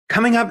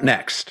Coming up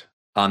next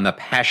on the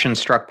Passion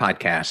Struck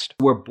podcast.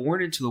 We're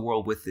born into the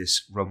world with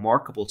this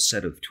remarkable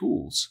set of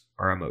tools,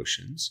 our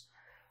emotions,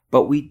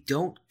 but we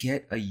don't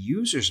get a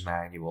user's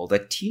manual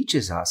that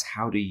teaches us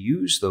how to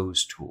use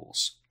those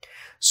tools.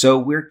 So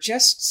we're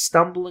just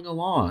stumbling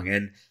along,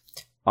 and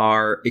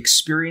our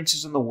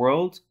experiences in the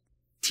world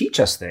teach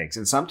us things.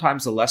 And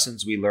sometimes the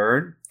lessons we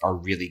learn are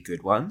really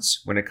good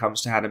ones when it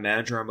comes to how to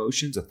manage our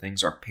emotions, the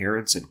things our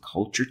parents and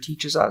culture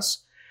teaches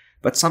us,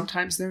 but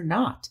sometimes they're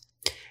not.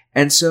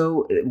 And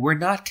so we're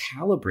not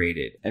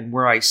calibrated. And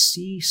where I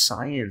see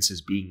science as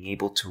being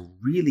able to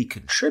really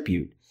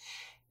contribute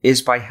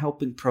is by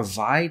helping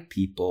provide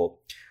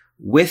people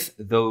with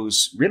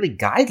those really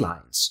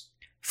guidelines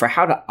for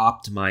how to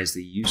optimize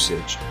the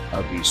usage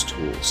of these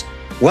tools.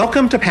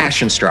 Welcome to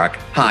Passion Struck.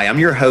 Hi, I'm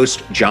your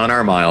host, John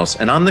R. Miles,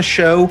 and on the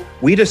show,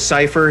 we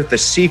decipher the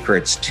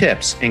secrets,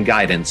 tips, and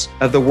guidance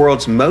of the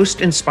world's most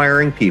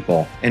inspiring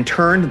people and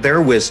turn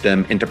their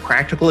wisdom into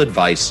practical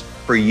advice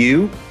for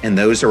you and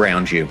those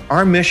around you.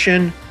 Our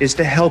mission is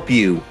to help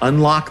you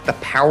unlock the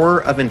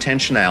power of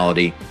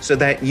intentionality so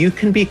that you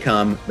can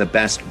become the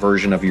best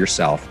version of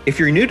yourself. If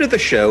you're new to the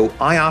show,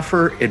 I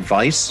offer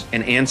advice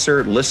and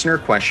answer listener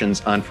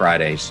questions on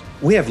Fridays.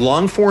 We have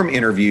long-form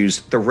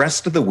interviews the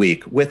rest of the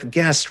week with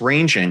guests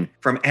ranging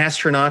from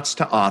astronauts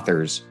to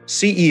authors,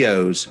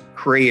 CEOs,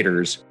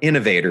 creators,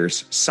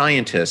 innovators,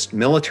 scientists,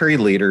 military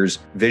leaders,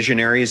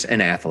 visionaries,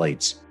 and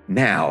athletes.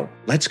 Now,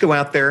 let's go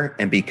out there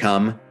and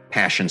become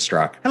Passion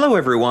Struck. Hello,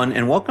 everyone,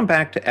 and welcome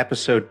back to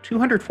episode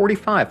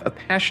 245 of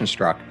Passion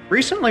Struck,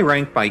 recently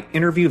ranked by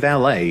Interview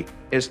Valet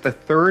as the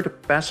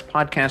third best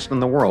podcast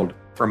in the world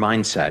for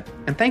mindset.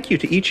 And thank you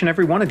to each and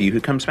every one of you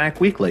who comes back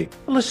weekly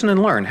to listen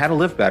and learn how to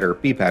live better,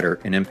 be better,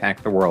 and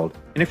impact the world.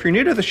 And if you're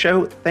new to the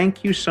show,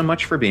 thank you so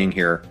much for being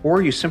here.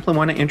 Or you simply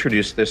want to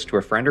introduce this to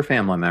a friend or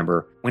family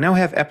member, we now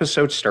have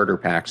episode starter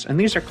packs, and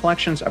these are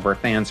collections of our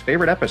fans'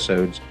 favorite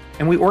episodes,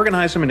 and we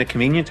organize them into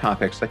convenient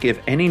topics that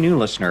give any new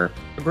listener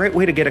a great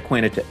way to get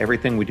acquainted to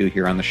everything we do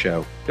here on the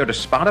show. Go to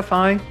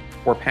Spotify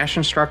or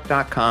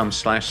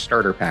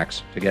passionstruck.com/starter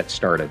packs to get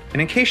started.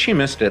 And in case you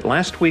missed it,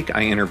 last week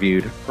I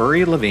interviewed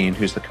Uri Levine,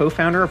 who's the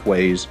co-founder of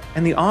Waze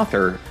and the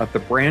author of the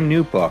brand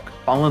new book,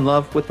 Fall in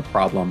Love with the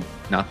Problem,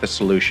 Not the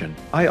Solution.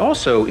 I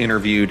also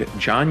interviewed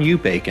John U.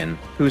 Bacon,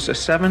 who's a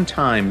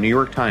 7-time New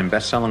York Times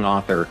bestselling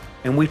author,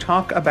 and we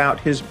talk about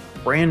his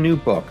brand new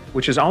book,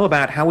 which is all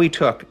about how he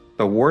took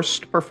the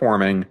worst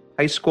performing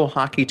high school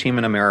hockey team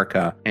in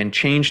America and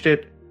changed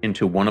it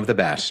into one of the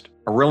best.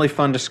 A really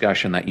fun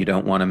discussion that you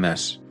don't want to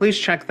miss. Please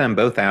check them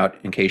both out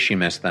in case you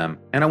missed them.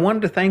 And I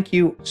wanted to thank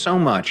you so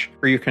much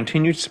for your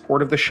continued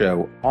support of the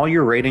show. All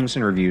your ratings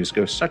and reviews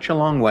go such a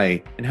long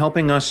way in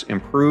helping us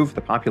improve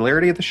the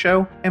popularity of the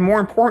show, and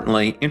more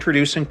importantly,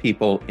 introducing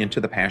people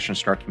into the Passion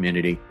Struck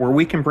community, where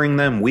we can bring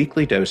them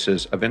weekly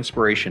doses of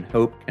inspiration,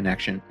 hope,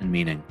 connection, and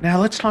meaning. Now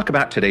let's talk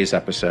about today's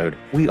episode.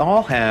 We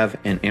all have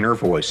an inner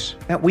voice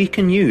that we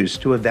can use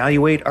to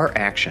evaluate our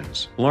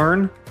actions,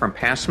 learn from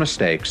past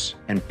mistakes,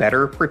 and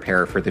better prepare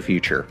for the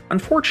future.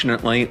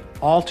 Unfortunately,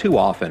 all too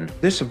often,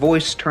 this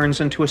voice turns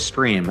into a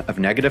stream of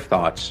negative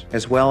thoughts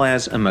as well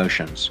as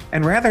emotions.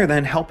 And rather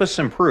than help us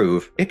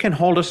improve, it can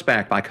hold us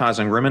back by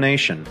causing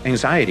rumination,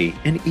 anxiety,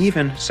 and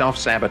even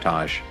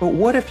self-sabotage. But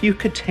what if you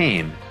could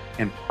tame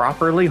and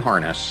properly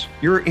harness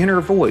your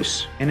inner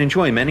voice and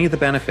enjoy many of the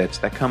benefits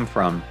that come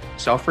from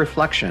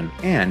self-reflection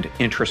and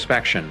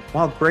introspection,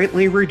 while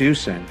greatly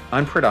reducing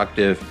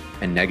unproductive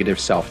and negative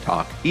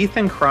self-talk?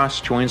 Ethan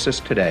Kross joins us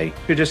today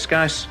to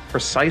discuss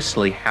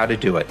precisely how to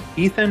do it.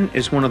 Ethan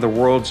is one of the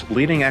world's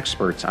leading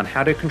experts on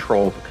how to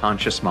control the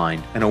conscious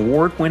mind, an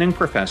award-winning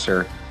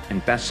professor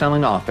and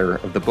best-selling author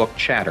of the book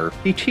Chatter.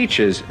 He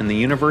teaches in the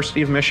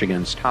University of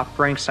Michigan's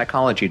top-ranked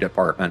psychology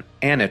department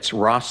and its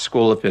Ross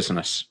School of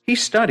Business. He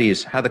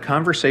studies how the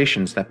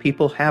conversations that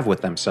people have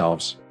with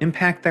themselves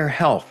impact their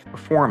health,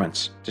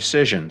 performance,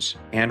 decisions,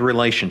 and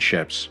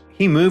relationships.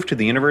 He moved to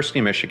the University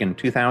of Michigan in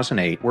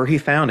 2008, where he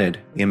founded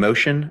the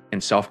Emotion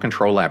and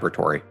Self-Control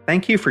Laboratory.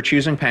 Thank you for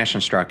choosing Passion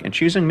Struck and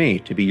choosing me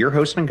to be your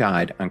host and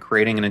guide on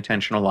creating an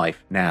intentional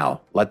life. Now,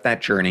 let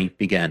that journey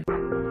begin.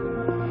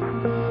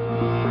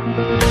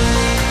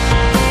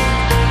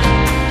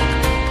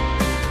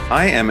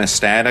 I am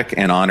ecstatic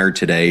and honored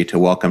today to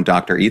welcome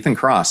Dr. Ethan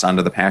Kross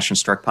onto the Passion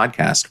Struck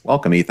podcast.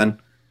 Welcome, Ethan.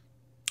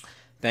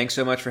 Thanks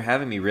so much for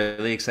having me.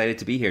 Really excited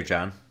to be here,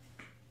 John.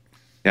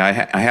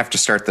 Yeah, I have to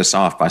start this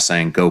off by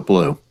saying go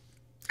blue.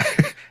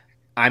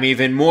 I'm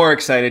even more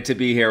excited to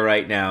be here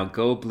right now.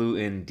 Go blue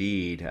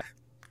indeed.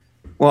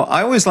 Well,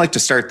 I always like to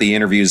start the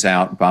interviews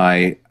out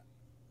by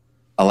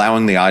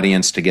allowing the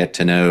audience to get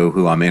to know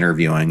who I'm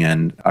interviewing.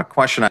 And a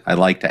question I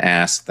like to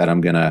ask that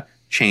I'm going to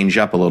change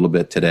up a little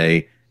bit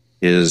today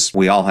is,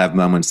 we all have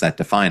moments that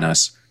define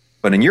us.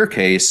 But in your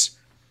case,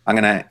 I'm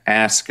going to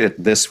ask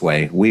it this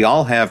way. We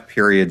all have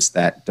periods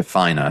that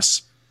define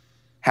us.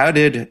 How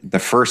did the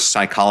first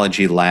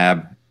psychology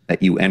lab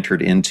that you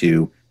entered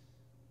into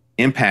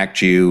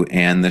impact you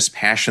and this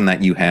passion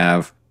that you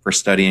have for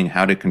studying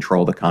how to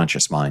control the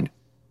conscious mind?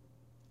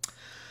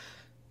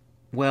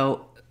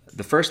 Well,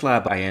 The first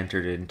lab I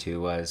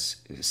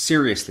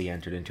seriously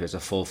entered into as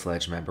a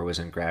full-fledged member was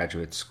in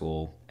graduate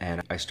school.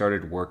 And I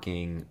started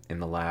working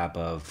in the lab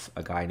of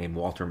a guy named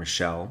Walter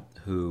Mischel,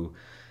 who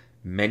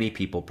many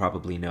people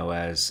probably know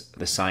as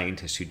the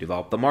scientist who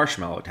developed the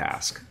marshmallow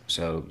task.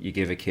 So you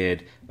give a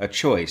kid a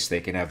choice.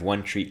 They can have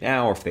one treat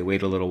now, or if they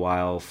wait a little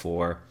while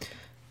for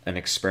an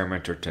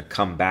experimenter to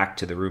come back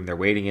to the room they're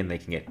waiting in, they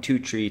can get 2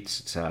 treats.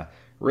 It's a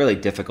really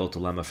difficult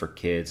dilemma for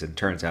kids, and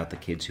turns out the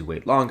kids who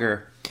wait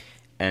longer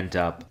end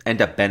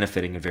up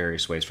benefiting in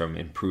various ways from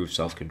improved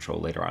self-control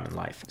later on in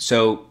life.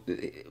 So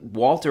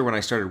Walter, when I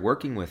started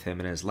working with him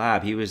in his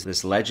lab, he was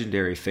this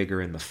legendary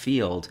figure in the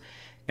field.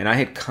 And I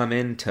had come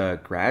into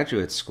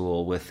graduate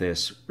school with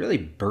this really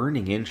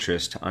burning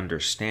interest to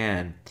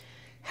understand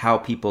how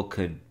people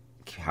can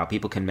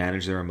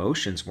manage their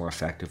emotions more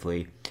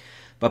effectively.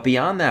 But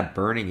beyond that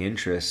burning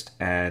interest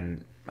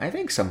and I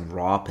think some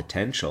raw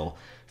potential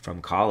from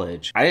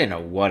college, I didn't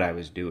know what I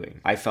was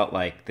doing. I felt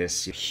like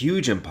this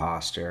huge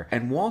imposter.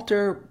 And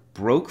Walter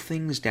broke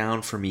things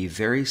down for me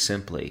very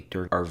simply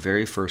during our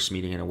very first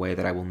meeting in a way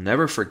that I will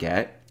never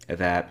forget,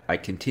 that I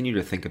continue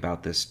to think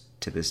about this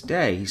to this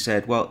day. He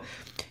said, well,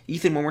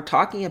 Ethan, when we're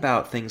talking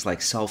about things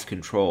like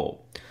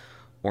self-control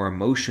or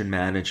emotion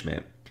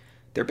management,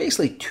 there are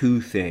basically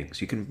 2 things.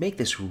 You can make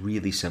this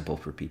really simple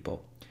for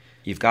people.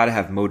 You've got to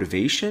have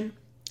motivation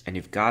and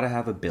you've got to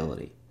have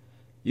ability.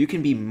 You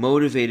can be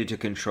motivated to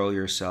control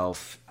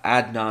yourself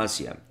ad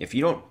nauseum. If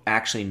you don't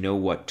actually know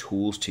what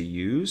tools to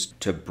use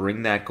to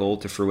bring that goal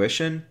to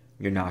fruition,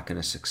 you're not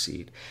going to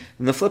succeed.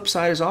 And the flip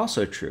side is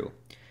also true.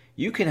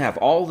 You can have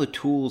all the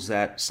tools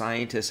that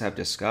scientists have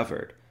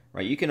discovered,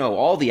 right? You can know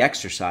all the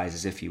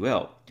exercises, if you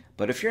will.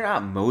 But if you're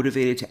not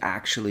motivated to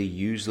actually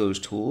use those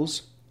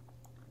tools,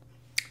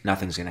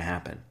 nothing's going to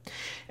happen.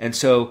 And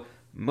so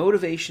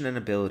motivation and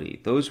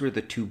ability, those were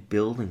the 2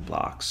 building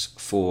blocks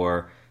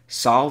for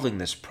solving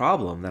this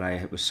problem that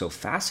I was so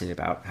fascinated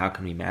about. How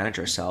can we manage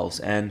ourselves?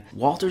 And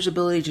Walter's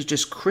ability to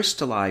just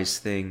crystallize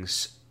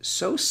things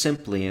so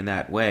simply in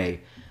that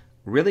way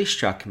really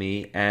struck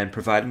me and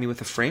provided me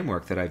with a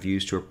framework that I've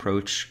used to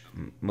approach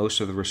most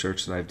of the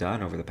research that I've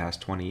done over the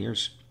past 20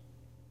 years.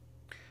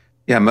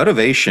 Yeah,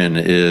 motivation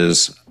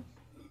is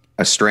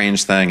a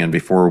strange thing. And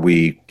before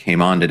we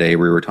came on today,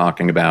 we were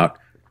talking about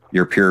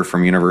your peer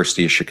from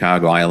University of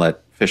Chicago, Ayelet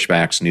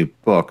Fishback's new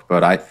book.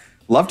 But I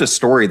loved a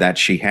story that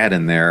she had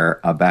in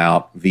there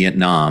about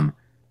Vietnam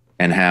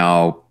and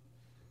how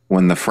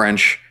when the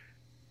French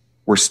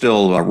were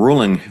still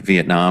ruling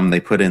Vietnam, they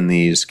put in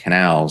these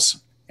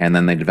canals and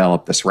then they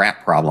developed this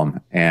rat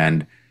problem.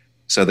 And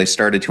so they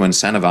started to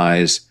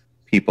incentivize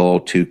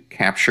people to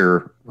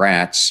capture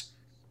rats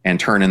and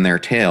turn in their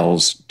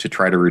tails to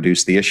try to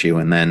reduce the issue.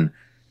 And then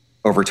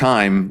over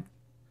time,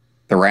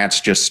 the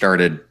rats just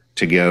started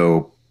to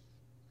go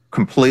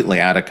completely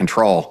out of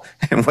control.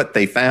 And what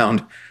they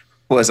found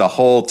was a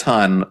whole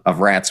ton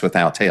of rats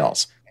without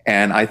tails.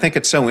 And I think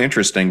it's so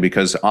interesting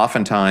because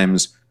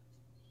oftentimes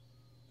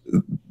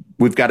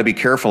we've got to be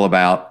careful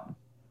about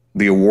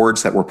the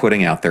awards that we're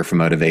putting out there for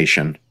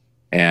motivation.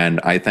 And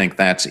I think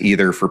that's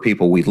either for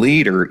people we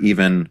lead or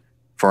even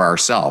for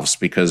ourselves,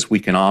 because we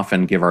can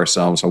often give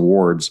ourselves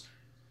awards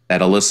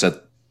that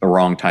elicit the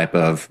wrong type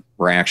of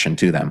reaction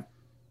to them.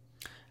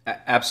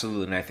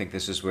 Absolutely, and I think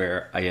this is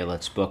where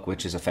Ayelet's book,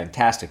 which is a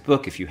fantastic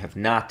book, if you have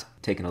not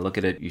taken a look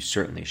at it, you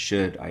certainly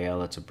should.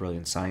 Ayelet's a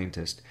brilliant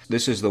scientist.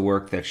 This is the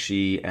work that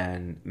she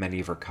and many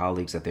of her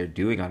colleagues that they're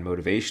doing on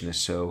motivation is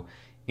so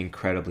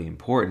incredibly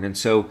important. And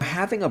so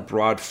having a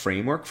broad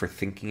framework for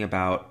thinking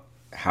about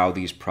how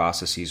these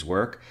processes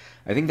work,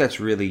 I think that's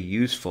really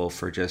useful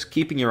for just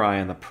keeping your eye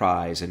on the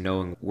prize and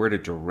knowing where to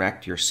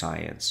direct your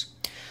science.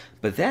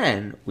 But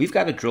then we've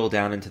got to drill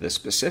down into the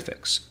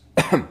specifics.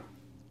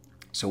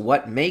 So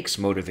what makes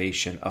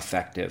motivation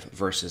effective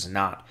versus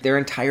not? There are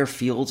entire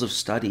fields of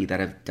study that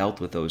have dealt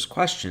with those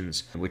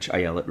questions, which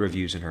Ayelet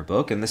reviews in her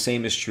book. And the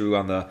same is true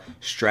on the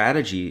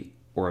strategy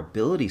or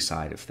ability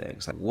side of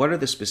things. Like, what are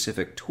the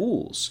specific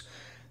tools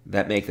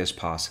that make this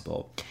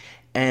possible?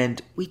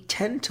 And we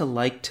tend to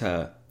like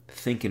to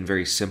think in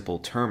very simple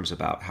terms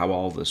about how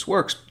all this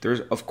works.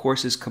 There, of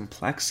course, is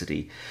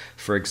complexity.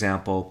 For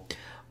example,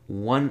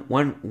 one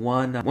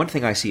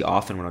thing I see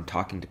often when I'm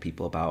talking to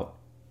people about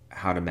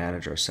how to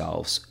manage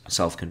ourselves,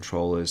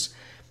 self-control, is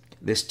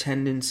this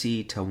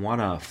tendency to want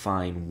to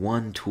find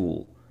one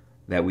tool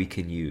that we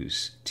can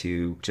use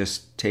to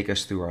just take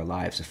us through our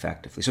lives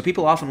effectively. So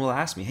people often will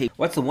ask me, hey,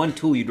 what's the one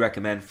tool you'd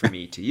recommend for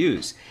me to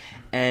use?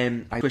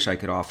 And I wish I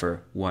could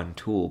offer one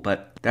tool,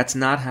 but that's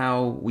not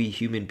how we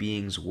human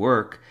beings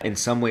work. In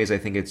some ways, I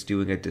think it's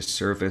doing a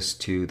disservice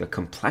to the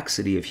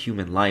complexity of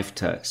human life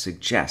to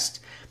suggest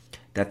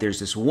that there's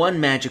this one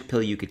magic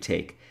pill you could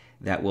take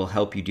that will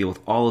help you deal with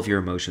all of your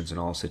emotions in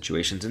all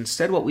situations.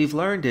 Instead, what we've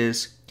learned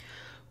is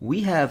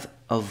we have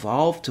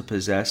evolved to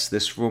possess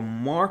this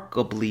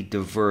remarkably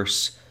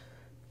diverse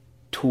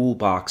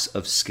toolbox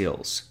of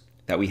skills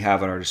that we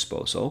have at our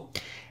disposal,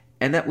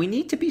 and that we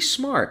need to be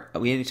smart.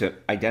 We need to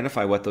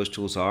identify what those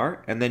tools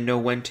are and then know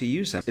when to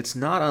use them. It's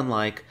not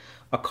unlike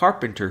a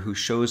carpenter who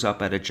shows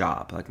up at a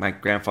job. Like my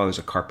grandfather's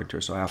a carpenter,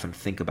 so I often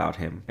think about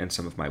him and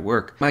some of my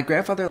work. My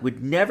grandfather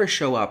would never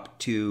show up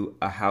to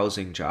a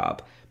housing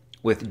job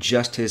with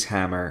just his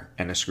hammer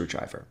and a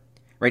screwdriver,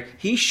 right?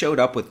 He showed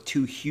up with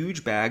two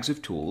huge bags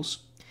of tools,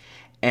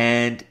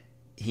 and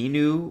he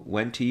knew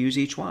when to use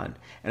each one.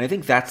 And I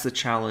think that's the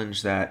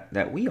challenge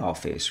that we all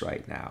face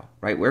right now,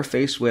 right? We're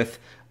faced with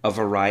a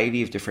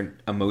variety of different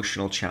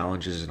emotional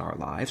challenges in our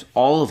lives.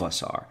 All of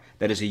us are.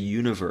 That is a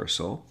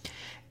universal.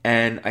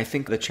 And I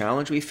think the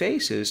challenge we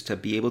face is to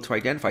be able to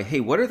identify, hey,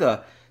 what are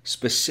the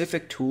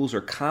specific tools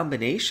or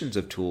combinations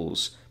of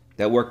tools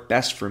that work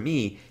best for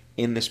me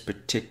in this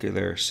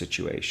particular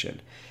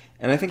situation?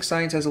 And I think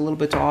science has a little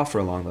bit to offer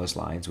along those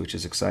lines, which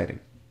is exciting.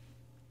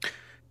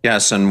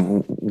 Yes,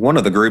 and one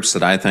of the groups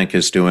that I think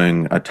is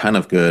doing a ton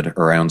of good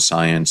around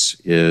science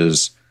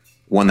is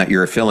one that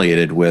you're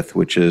affiliated with,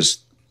 which is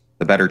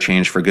the Better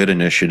Change for Good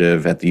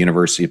initiative at the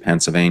University of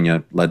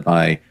Pennsylvania, led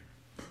by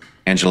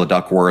Angela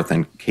Duckworth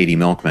and Katie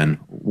Milkman.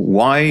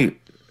 Why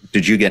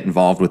did you get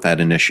involved with that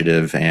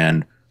initiative,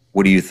 and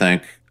what do you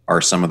think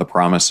are some of the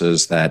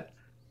promises that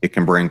it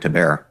can bring to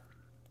bear?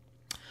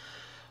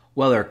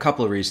 Well, there are a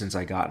couple of reasons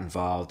I got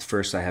involved.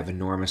 First, I have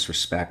enormous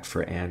respect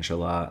for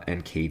Angela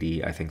and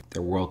Katie. I think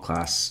they're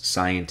world-class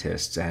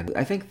scientists, and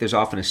I think there's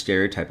often a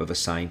stereotype of a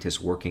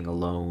scientist working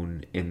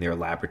alone in their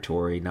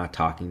laboratory, not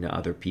talking to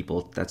other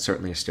people. That's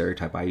certainly a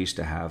stereotype I used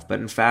to have.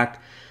 But in fact,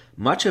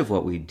 much of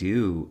what we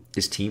do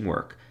is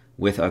teamwork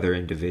with other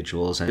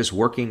individuals and just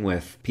working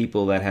with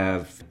people that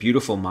have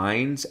beautiful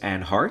minds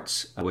and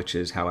hearts, which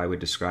is how I would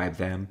describe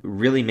them,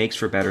 really makes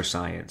for better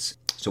science.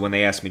 So when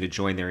they asked me to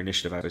join their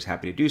initiative, I was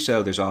happy to do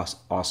so. There's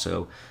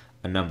also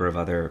a number of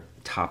other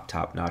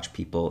top-notch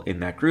people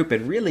in that group.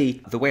 And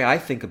really, the way I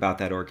think about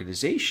that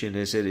organization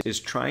is it is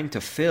trying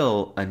to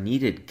fill a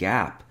needed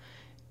gap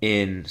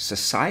in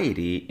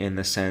society in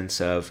the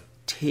sense of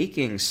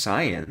taking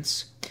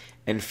science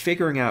and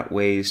figuring out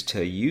ways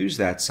to use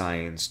that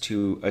science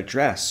to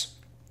address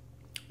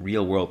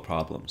real-world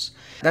problems.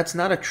 That's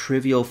not a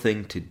trivial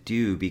thing to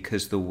do,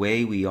 because the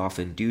way we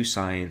often do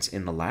science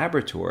in the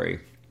laboratory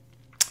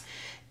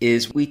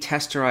is we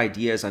test our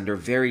ideas under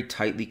very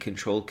tightly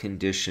controlled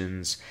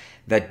conditions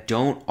that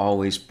don't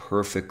always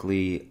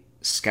perfectly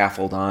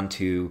scaffold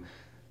onto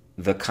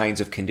the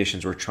kinds of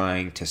conditions we're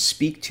trying to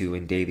speak to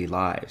in daily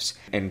lives.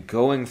 And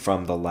going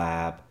from the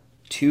lab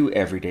to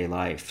everyday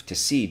life to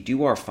see,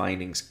 do our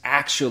findings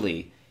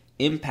actually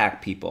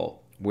impact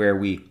people where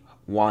we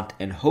want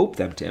and hope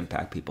them to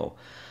impact people?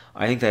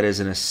 I think that is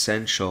an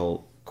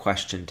essential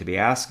question to be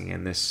asking,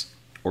 and this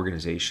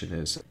organization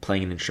is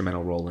playing an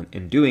instrumental role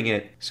in doing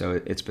it. So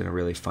it's been a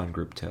really fun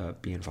group to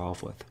be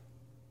involved with.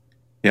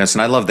 Yes,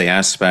 and I love the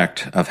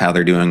aspect of how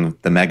they're doing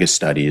the mega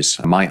studies.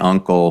 My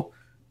uncle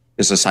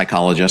is a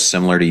psychologist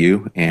similar to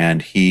you,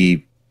 and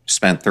he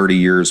spent 30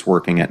 years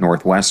working at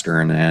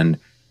Northwestern, and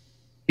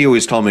he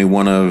always told me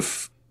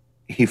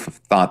he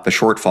thought the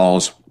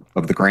shortfalls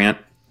of the grant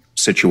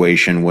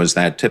situation was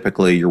that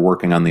typically you're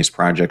working on these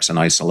projects in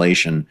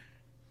isolation.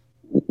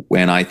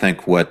 And I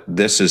think what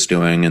this is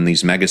doing and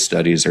these mega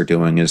studies are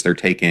doing is they're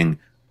taking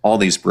all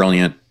these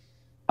brilliant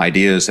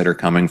ideas that are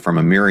coming from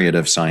a myriad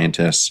of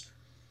scientists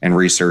and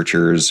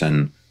researchers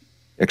and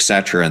et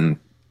cetera, and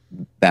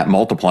that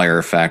multiplier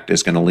effect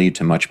is going to lead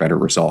to much better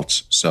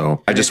results.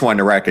 So I just wanted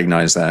to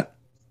recognize that.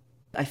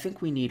 I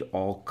think we need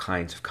all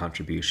kinds of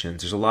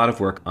contributions. There's a lot of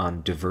work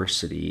on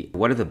diversity.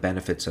 What are the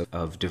benefits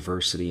of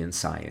diversity in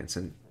science?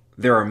 And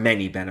there are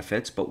many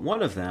benefits, but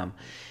one of them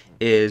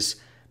is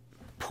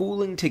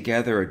pooling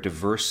together a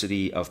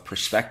diversity of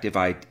perspective,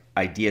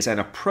 ideas, and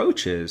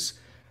approaches,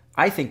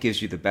 I think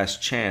gives you the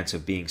best chance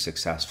of being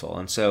successful.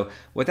 And so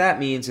what that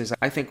means is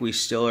I think we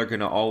still are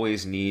going to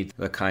always need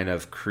the kind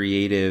of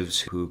creatives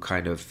who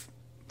kind of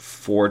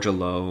forge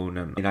alone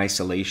and in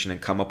isolation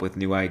and come up with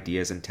new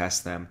ideas and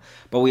test them.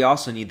 But we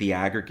also need the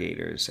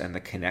aggregators and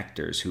the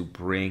connectors who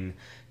bring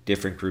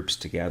different groups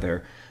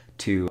together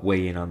to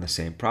weigh in on the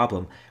same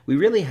problem. We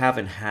really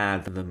haven't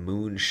had the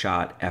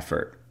moonshot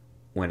effort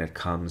when it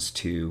comes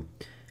to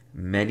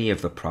many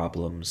of the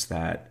problems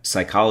that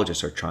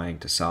psychologists are trying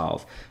to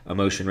solve: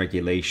 emotion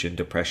regulation,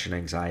 depression,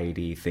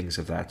 anxiety, things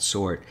of that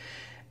sort.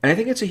 And I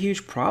think it's a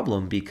huge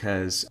problem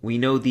because we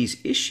know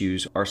these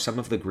issues are some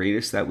of the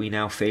greatest that we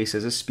now face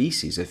as a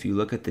species. If you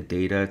look at the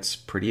data, it's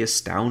pretty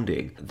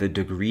astounding. The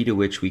degree to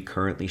which we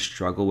currently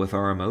struggle with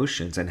our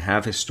emotions and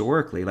have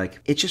historically,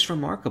 it's just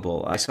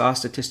remarkable. I saw a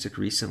statistic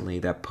recently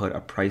that put a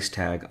price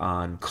tag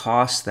on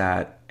costs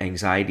that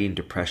anxiety and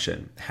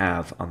depression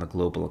have on the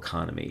global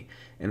economy.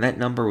 And that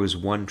number was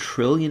 $1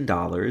 trillion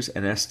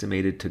and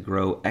estimated to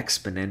grow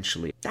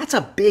exponentially. That's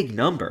a big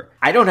number.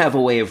 I don't have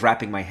a way of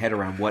wrapping my head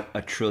around what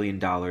 $1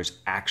 trillion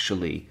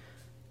actually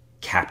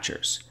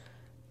captures.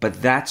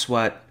 But that's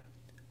what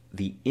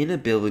the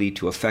inability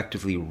to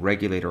effectively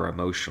regulate our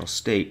emotional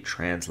state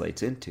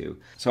translates into.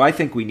 So I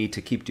think we need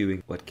to keep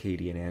doing what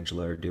Katie and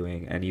Angela are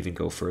doing and even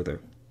go further.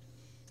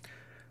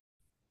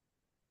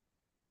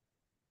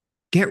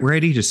 Get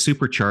ready to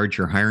supercharge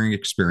your hiring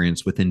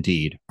experience with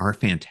Indeed, our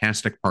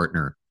fantastic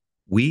partner.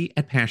 We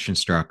at Passion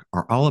Struck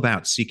are all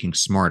about seeking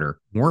smarter,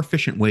 more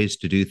efficient ways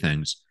to do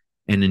things,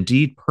 and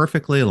Indeed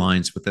perfectly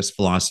aligns with this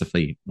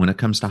philosophy when it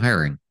comes to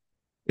hiring.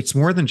 It's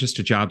more than just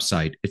a job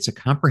site, it's a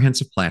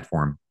comprehensive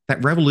platform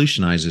that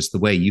revolutionizes the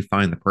way you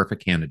find the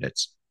perfect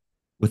candidates.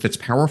 With its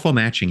powerful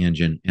matching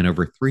engine and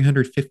over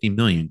 350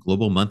 million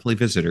global monthly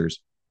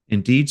visitors,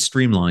 Indeed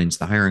streamlines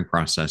the hiring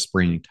process,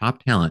 bringing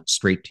top talent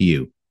straight to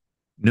you.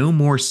 No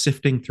more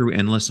sifting through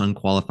endless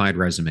unqualified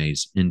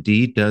resumes.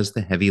 Indeed does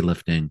the heavy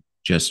lifting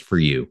just for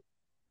you.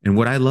 And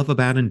what I love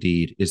about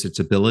Indeed is its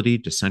ability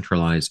to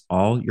centralize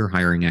all your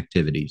hiring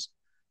activities,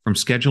 from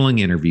scheduling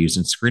interviews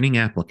and screening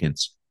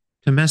applicants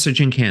to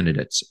messaging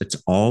candidates.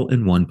 It's all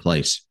in one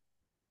place.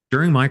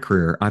 During my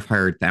career, I've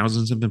hired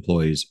thousands of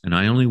employees, and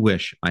I only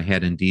wish I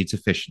had Indeed's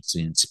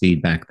efficiency and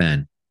speed back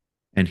then.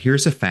 And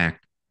here's a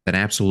fact that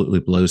absolutely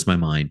blows my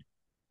mind: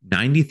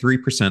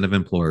 93% of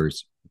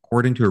employers,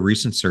 according to a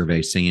recent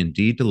survey, say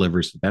Indeed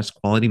delivers the best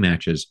quality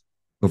matches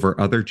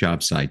over other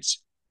job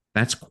sites.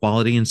 That's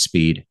quality and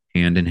speed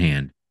hand in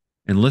hand.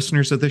 And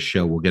listeners of this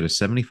show will get a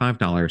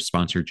 $75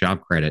 sponsored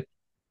job credit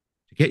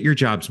to get your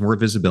jobs more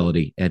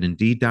visibility at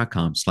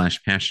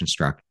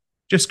Indeed.com/passionstruck.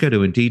 Just go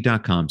to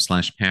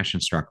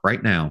Indeed.com/passionstruck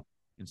right now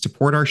and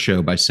support our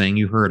show by saying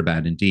you heard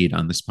about Indeed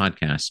on this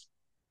podcast.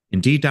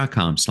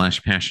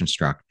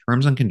 Indeed.com/passionstruck.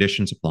 Terms and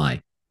conditions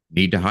apply.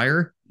 Need to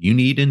hire? You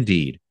need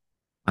Indeed.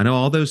 I know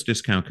all those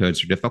discount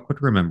codes are difficult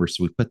to remember,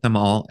 so we put them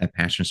all at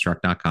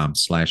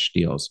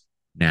passionstruck.com/deals.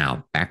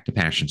 Now, back to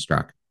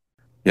Passionstruck.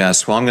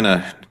 Yes, well, I'm going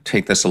to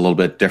take this a little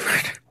bit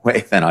different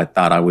way than I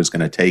thought I was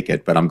going to take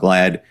it, but I'm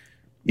glad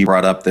you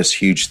brought up this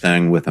huge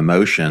thing with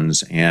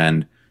emotions.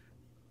 And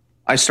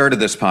I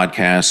started this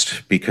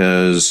podcast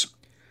because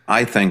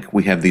I think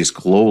we have these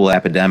global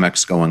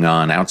epidemics going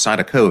on outside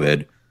of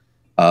COVID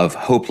of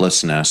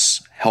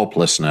hopelessness,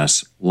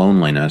 helplessness,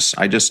 loneliness.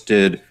 I just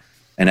did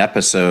an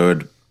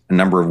episode a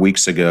number of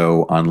weeks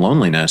ago on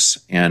loneliness.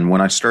 And when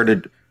I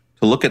started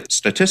to look at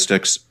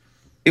statistics,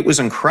 it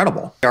was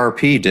incredible.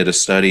 RP did a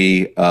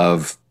study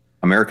of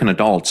American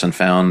adults and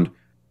found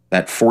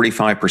that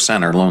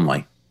 45% are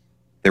lonely.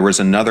 There was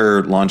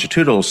another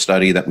longitudinal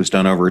study that was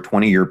done over a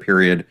 20-year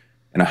period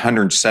in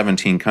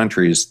 117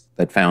 countries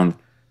that found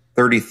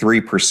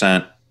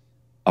 33%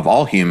 of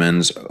all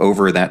humans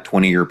over that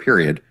 20-year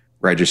period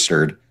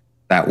registered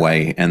that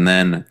way. And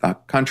then a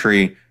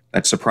country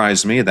that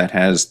surprised me that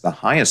has the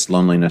highest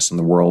loneliness in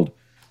the world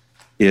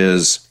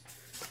is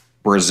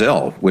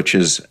Brazil, which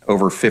is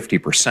over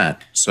 50%.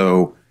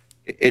 So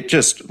it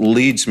just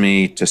leads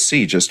me to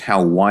see just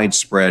how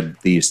widespread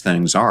these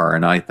things are.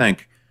 And I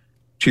think,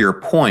 to your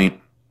point,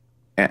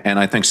 and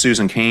I think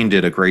Susan Cain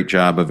did a great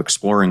job of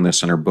exploring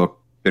this in her book,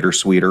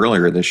 Bittersweet,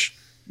 earlier this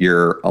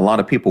year. A lot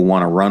of people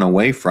want to run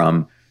away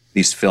from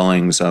these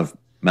feelings of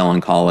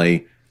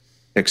melancholy,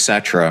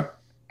 etc.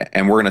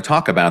 And we're going to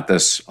talk about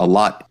this a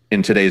lot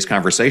in today's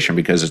conversation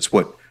because it's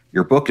what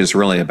your book is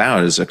really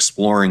about, is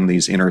exploring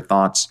these inner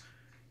thoughts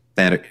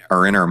that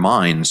are in our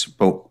minds.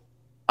 But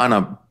on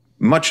a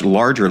much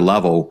larger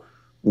level,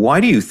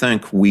 why do you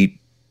think we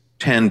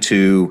tend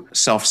to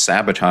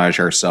self-sabotage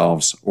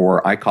ourselves?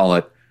 Or I call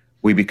it,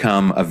 we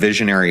become a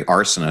visionary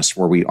arsonist,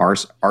 where we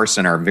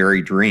arson our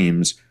very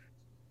dreams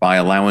by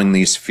allowing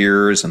these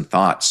fears and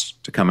thoughts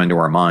to come into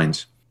our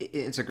minds.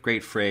 It's a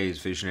great phrase,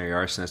 visionary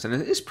arsonist. And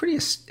it is pretty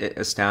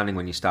astounding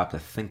when you stop to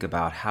think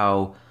about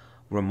how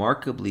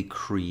remarkably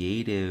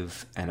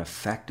creative and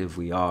effective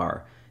we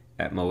are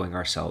at mowing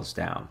ourselves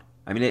down.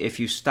 I mean, if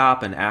you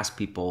stop and ask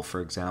people,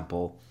 for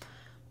example,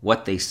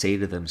 what they say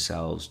to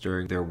themselves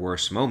during their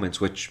worst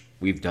moments, which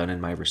we've done in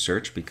my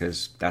research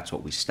because that's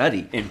what we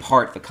study, in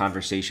part the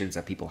conversations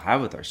that people have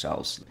with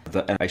ourselves.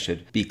 And I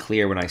should be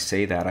clear when I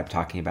say that, I'm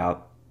talking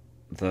about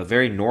the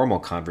very normal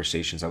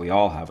conversations that we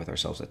all have with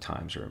ourselves at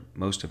times, or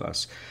most of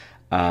us.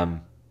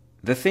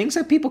 The things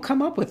that people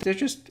come up with,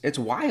 it's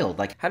wild.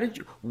 Like,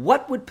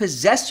 what would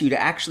possess you to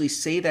actually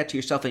say that to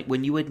yourself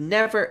when you would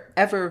never,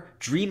 ever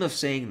dream of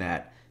saying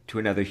that to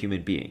another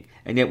human being?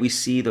 And yet we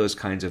see those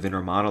kinds of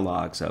inner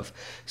monologues of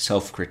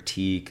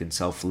self-critique and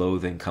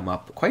self-loathing come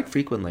up quite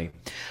frequently.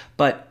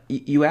 But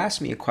you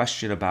asked me a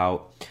question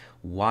about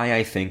why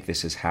I think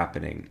this is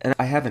happening, and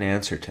I have an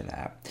answer to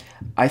that.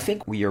 I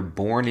think we are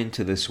born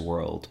into this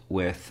world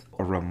with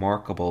a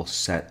remarkable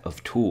set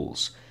of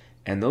tools,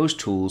 and those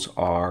tools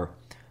are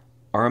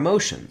our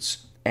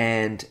emotions.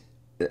 And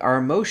our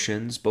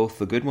emotions, both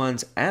the good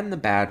ones and the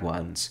bad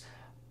ones,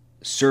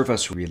 serve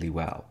us really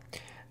well.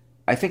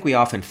 I think we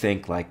often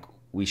think like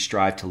we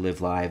strive to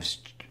live lives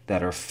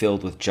that are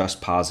filled with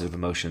just positive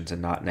emotions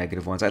and not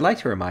negative ones. I'd like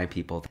to remind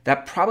people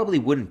that probably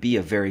wouldn't be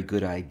a very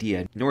good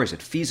idea, nor is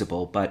it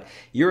feasible, but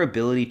your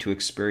ability to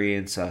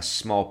experience a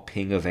small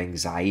ping of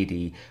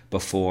anxiety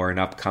before an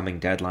upcoming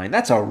deadline,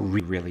 that's a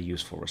really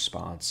useful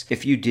response.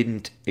 If you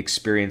didn't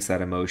experience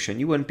that emotion,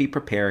 you wouldn't be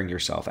preparing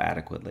yourself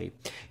adequately.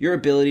 Your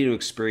ability to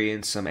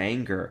experience some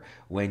anger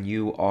when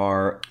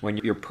your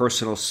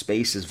personal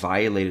space is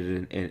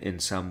violated in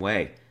some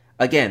way,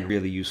 again,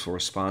 really useful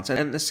response.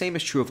 And the same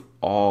is true of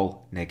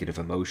all negative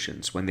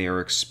emotions. When they are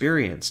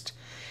experienced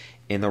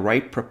in the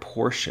right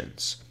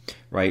proportions,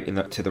 right,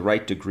 to the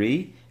right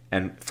degree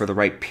and for the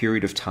right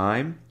period of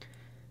time,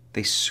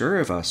 they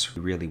serve us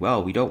really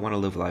well. We don't want to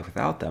live life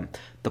without them.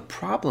 The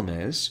problem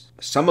is,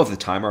 some of the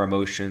time our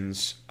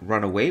emotions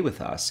run away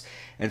with us.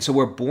 And so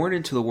we're born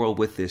into the world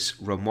with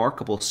this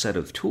remarkable set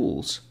of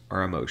tools,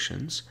 our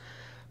emotions,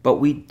 but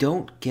we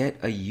don't get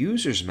a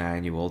user's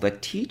manual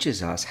that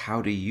teaches us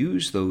how to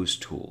use those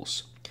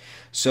tools.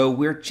 So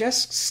we're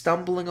just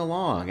stumbling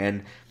along,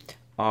 and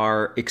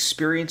our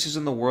experiences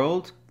in the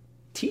world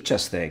teach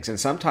us things. And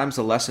sometimes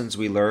the lessons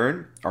we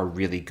learn are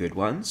really good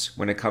ones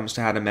when it comes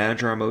to how to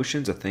manage our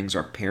emotions, the things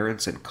our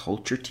parents and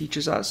culture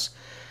teaches us,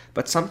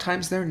 but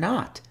sometimes they're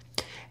not.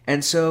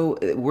 And so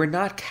we're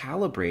not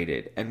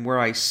calibrated. And where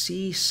I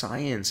see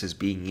science as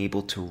being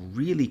able to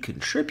really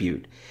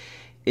contribute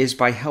is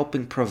by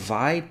helping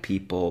provide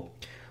people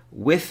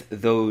with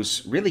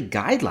those really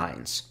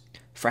guidelines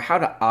for how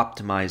to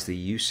optimize the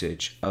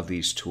usage of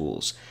these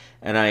tools.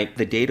 And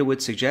the data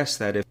would suggest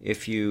that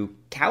if you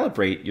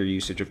calibrate your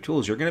usage of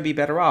tools, you're going to be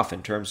better off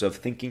in terms of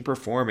thinking,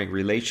 performing,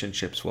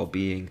 relationships,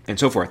 well-being, and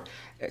so forth.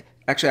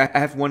 Actually, I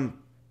have one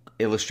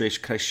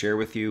illustration. Could I share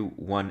with you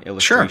one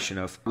illustration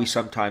of we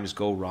sometimes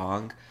go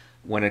wrong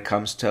when it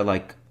comes to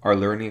like our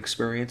learning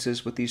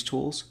experiences with these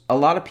tools? A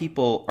lot of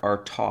people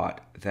are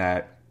taught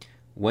that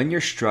when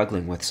you're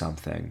struggling with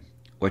something,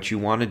 what you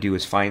want to do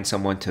is find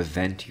someone to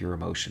vent your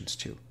emotions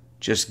to.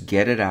 Just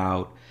get it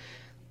out.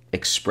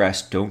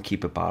 Express, don't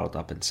keep it bottled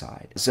up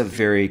inside. It's a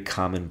very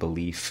common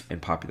belief in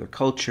popular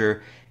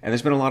culture, and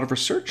there's been a lot of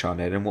research on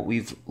it. And what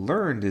we've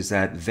learned is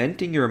that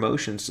venting your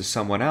emotions to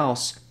someone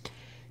else,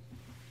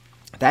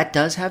 that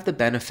does have the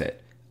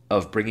benefit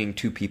of bringing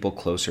two people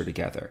closer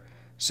together.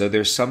 So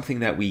there's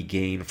something that we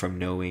gain from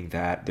knowing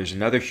that there's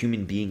another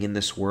human being in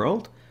this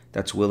world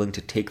that's willing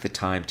to take the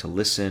time to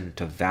listen,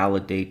 to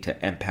validate, to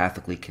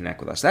empathically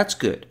connect with us. That's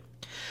good.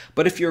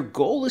 But if your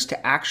goal is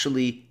to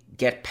actually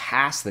get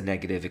past the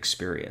negative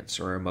experience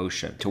or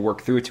emotion, to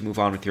work through it, to move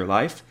on with your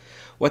life,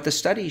 what the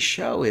studies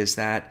show is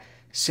that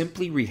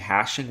simply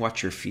rehashing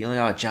what you're feeling,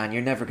 oh, John,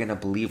 you're never going to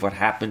believe what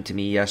happened to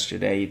me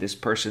yesterday. This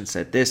person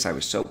said this. I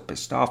was so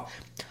pissed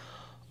off.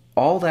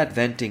 All that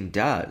venting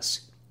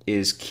does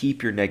is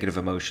keep your negative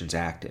emotions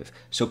active.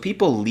 So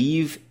people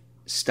leave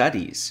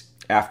studies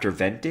after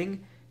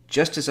venting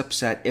just as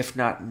upset, if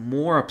not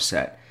more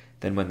upset,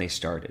 than when they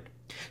started.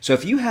 So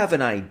if you have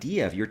an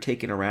idea, if you're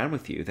taking around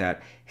with you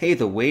that, hey,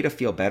 the way to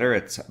feel better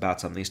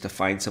about something is to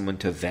find someone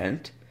to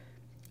vent,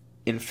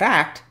 in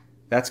fact,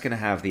 that's going to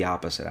have the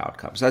opposite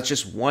outcome. So that's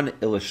just one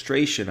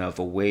illustration of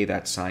a way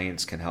that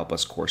science can help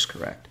us course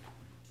correct.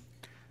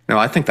 No,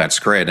 I think that's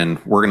great.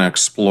 And we're going to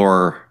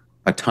explore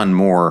a ton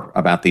more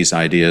about these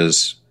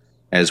ideas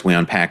as we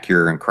unpack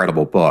your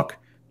incredible book.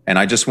 And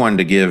I just wanted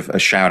to give a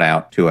shout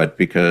out to it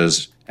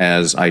because,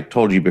 as I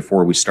told you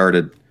before we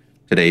started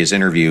today's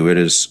interview, it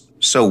is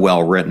so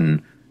well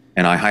written,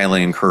 and I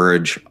highly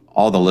encourage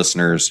all the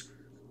listeners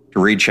to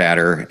read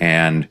Chatter,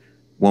 and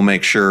we'll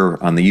make sure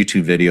on the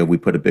YouTube video we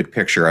put a big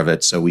picture of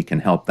it so we can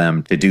help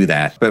them to do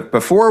that. But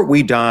before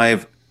we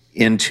dive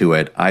into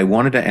it, I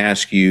wanted to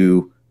ask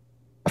you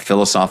a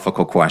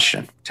philosophical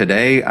question.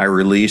 Today I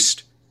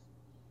released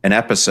an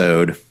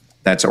episode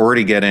that's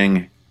already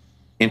getting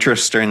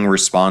interesting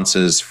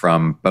responses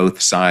from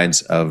both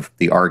sides of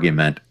the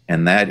argument,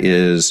 and that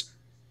is,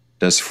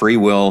 does free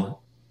will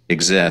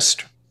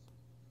exist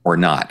or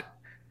not?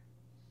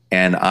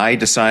 And I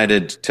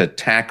decided to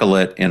tackle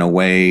it in a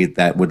way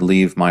that would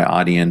leave my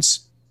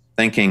audience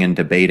thinking and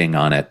debating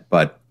on it.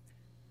 But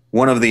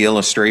one of the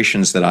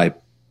illustrations that I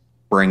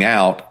bring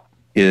out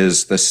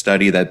is the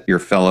study that your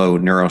fellow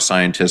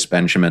neuroscientist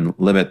Benjamin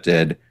Libet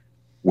did,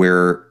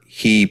 where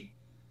he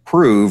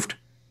proved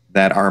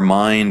that our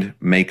mind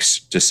makes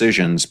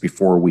decisions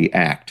before we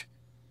act.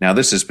 Now,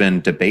 this has been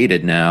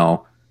debated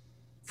now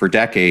for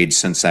decades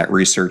since that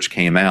research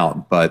came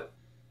out, but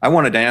I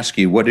wanted to ask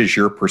you, what is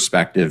your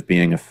perspective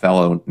being a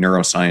fellow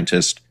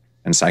neuroscientist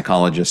and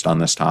psychologist on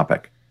this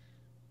topic?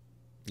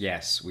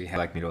 Yes, would you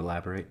like me to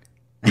elaborate?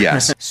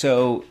 Yes.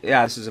 So,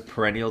 yeah, this is a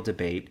perennial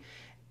debate,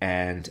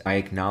 and I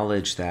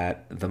acknowledge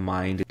that the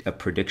mind is a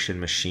prediction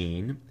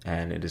machine,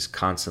 and it is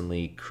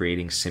constantly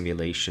creating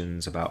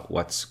simulations about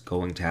what's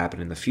going to happen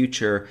in the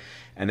future.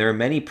 And there are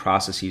many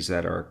processes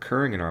that are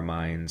occurring in our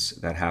minds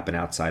that happen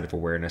outside of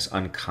awareness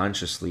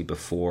unconsciously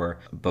before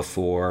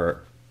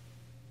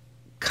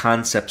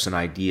concepts and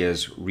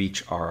ideas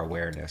reach our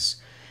awareness.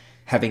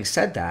 Having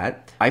said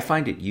that, I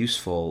find it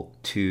useful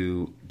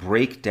to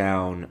break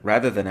down,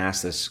 rather than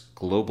ask this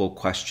global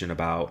question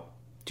about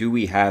do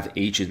we have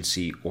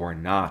agency or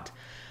not,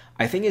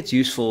 I think it's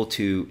useful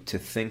to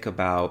think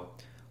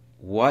about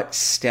what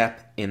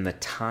step in the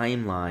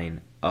timeline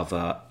of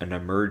an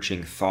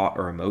emerging thought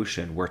or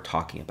emotion we're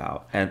talking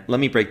about. And let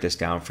me break this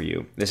down for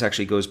you. This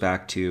actually goes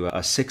back to a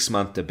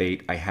 6-month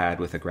debate I had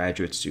with a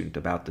graduate student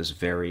about this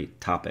very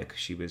topic.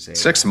 She was a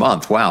 6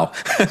 month, wow.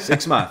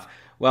 6 month.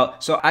 Well,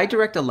 so I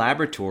direct a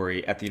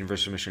laboratory at the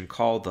University of Michigan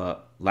called the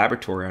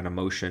Laboratory on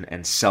Emotion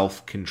and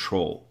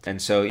Self-Control.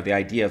 And so the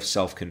idea of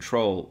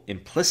self-control,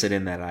 implicit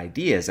in that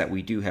idea, is that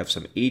we do have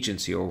some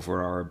agency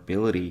over our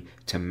ability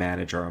to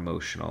manage our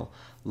emotional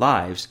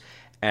lives.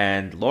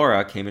 And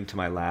Laura came into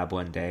my lab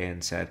one day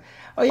and said,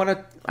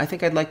 I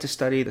think I'd like to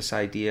study this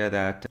idea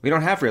that we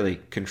don't have really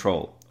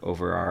control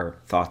over our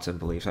thoughts and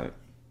beliefs.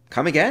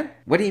 Come again?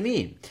 What do you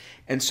mean?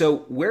 And so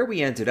where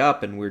we ended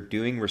up, and we're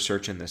doing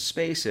research in this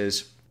space,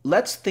 is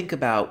let's think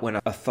about when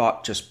a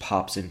thought just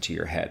pops into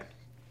your head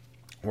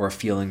or a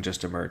feeling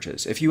just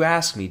emerges. If you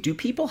ask me, do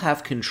people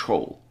have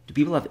control? Do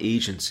people have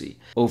agency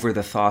over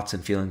the thoughts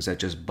and feelings that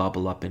just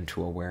bubble up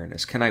into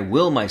awareness? Can I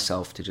will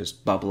myself to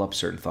just bubble up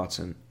certain thoughts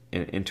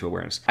into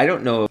awareness? I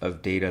don't know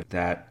of data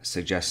that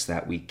suggests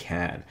that we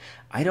can.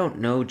 I don't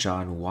know,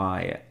 John,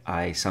 why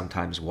I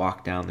sometimes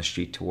walk down the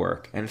street to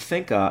work and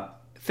think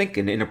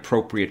an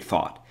inappropriate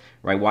thought.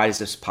 Right? Why does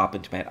this pop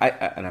into my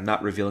head? And I'm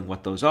not revealing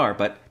what those are,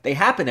 but they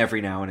happen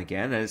every now and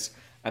again, as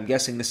I'm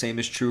guessing the same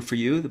is true for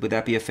you. Would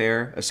that be a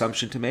fair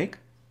assumption to make?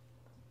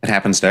 It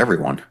happens to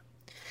everyone.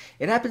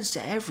 It happens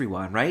to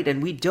everyone, right?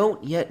 And we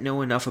don't yet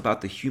know enough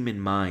about the human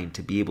mind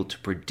to be able to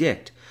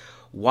predict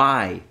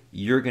why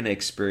you're going to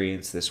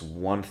experience this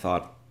one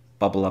thought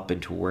bubble up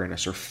into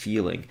awareness or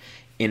feeling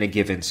in a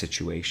given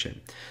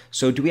situation.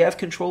 So do we have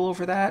control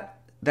over that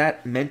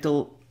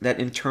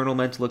internal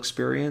mental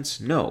experience?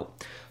 No.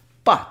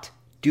 But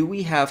do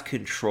we have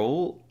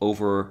control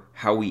over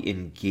how we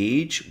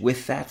engage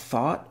with that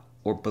thought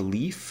or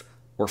belief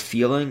or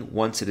feeling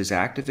once it is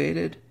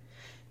activated?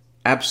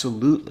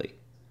 Absolutely.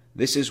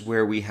 This is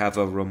where we have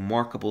a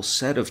remarkable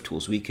set of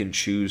tools. We can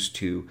choose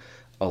to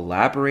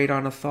elaborate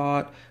on a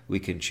thought. We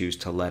can choose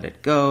to let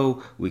it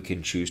go. We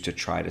can choose to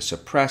try to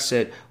suppress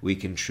it. We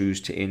can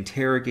choose to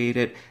interrogate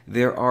it.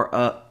 There are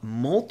a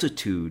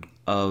multitude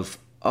of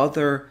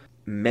other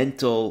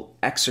mental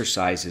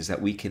exercises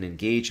that we can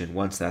engage in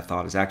once that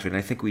thought is activated.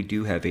 And I think we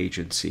do have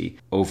agency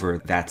over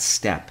that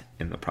step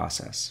in the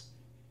process.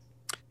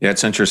 Yeah,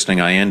 it's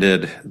interesting. I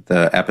ended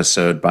the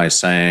episode by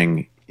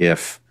saying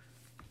if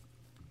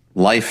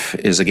life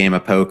is a game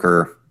of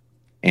poker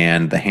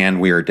and the hand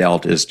we are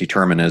dealt is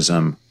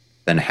determinism,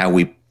 then how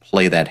we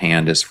play that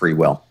hand is free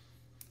will.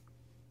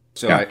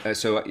 So, yeah.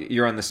 So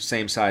you're on the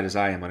same side as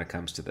I am when it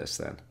comes to this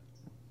then?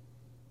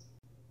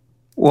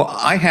 Well,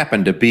 I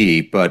happen to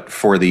be, but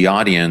for the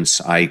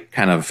audience, I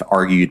kind of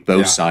argued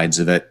both sides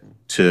of it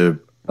to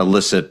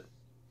elicit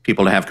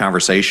people to have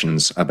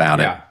conversations about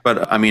it.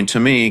 But I mean, to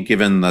me,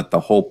 given that the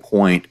whole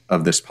point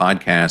of this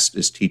podcast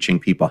is teaching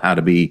people how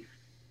to be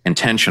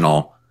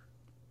intentional,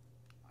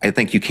 I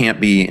think you can't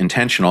be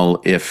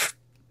intentional if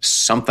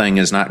something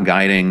is not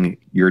guiding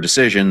your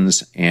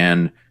decisions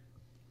and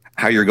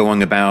how you're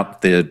going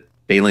about the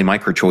daily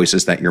micro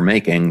choices that you're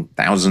making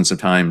thousands of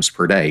times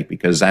per day,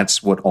 because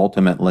that's what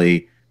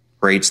ultimately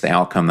creates the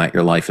outcome that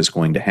your life is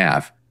going to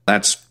have.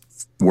 That's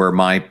where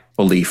my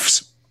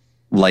beliefs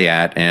lay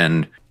at.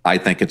 And I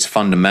think it's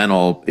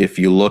fundamental. If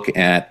you look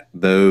at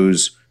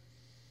those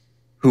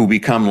who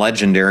become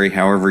legendary,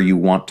 however you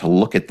want to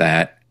look at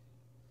that,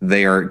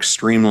 they are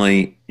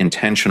extremely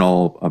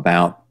intentional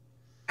about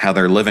how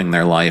they're living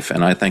their life.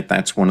 And I think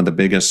that's one of the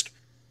biggest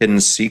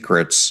hidden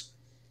secrets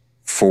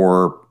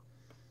for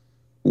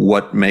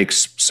what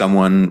makes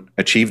someone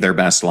achieve their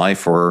best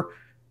life, or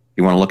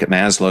you want to look at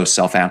Maslow's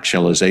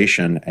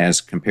self-actualization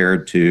as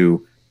compared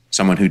to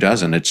someone who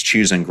doesn't. It's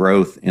choosing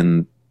growth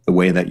in the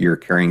way that you're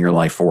carrying your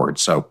life forward.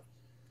 So,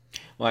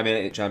 well, I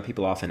mean, John,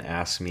 people often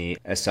ask me,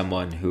 as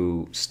someone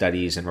who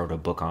studies and wrote a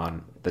book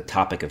on the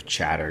topic of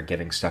chatter,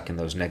 getting stuck in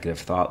those negative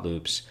thought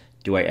loops,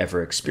 do I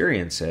ever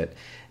experience it?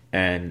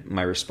 And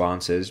my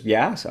response is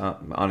yes,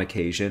 on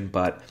occasion,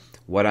 but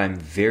what I'm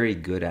very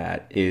good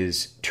at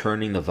is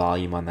turning the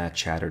volume on that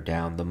chatter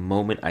down the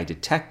moment I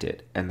detect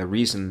it. And the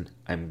reason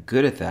I'm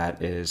good at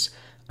that is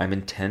I'm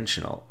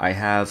intentional. I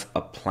have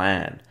a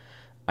plan.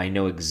 I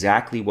know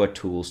exactly what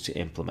tools to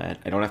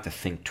implement. I don't have to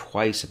think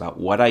twice about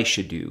what I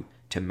should do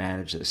to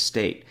manage this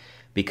state.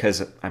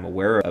 Because I'm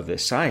aware of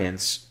this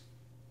science,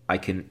 I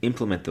can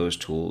implement those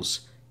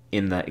tools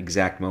in the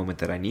exact moment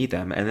that I need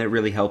them. And it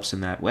really helps in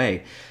that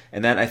way.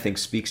 And that, I think,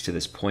 speaks to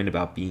this point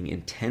about being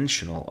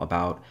intentional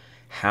about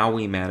how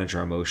we manage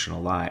our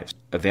emotional lives,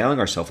 availing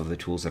ourselves of the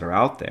tools that are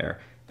out there,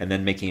 and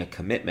then making a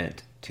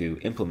commitment to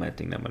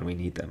implementing them when we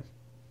need them.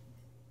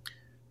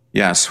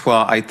 Yes.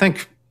 Well, I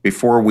think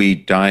before we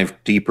dive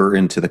deeper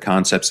into the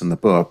concepts in the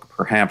book,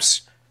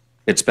 perhaps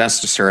it's best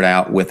to start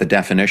out with a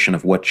definition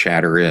of what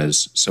chatter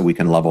is so we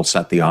can level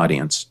set the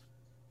audience.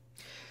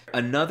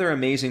 Another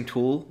amazing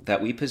tool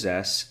that we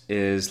possess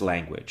is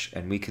language,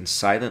 and we can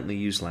silently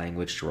use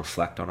language to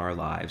reflect on our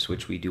lives,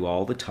 which we do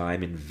all the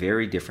time in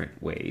very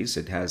different ways.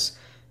 It has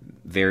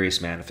various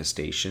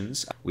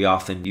manifestations. We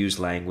often use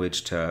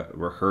language to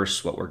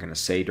rehearse what we're going to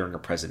say during a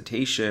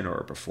presentation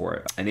or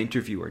before an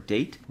interview or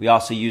date. We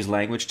also use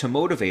language to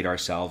motivate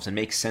ourselves and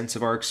make sense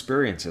of our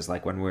experiences,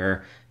 like when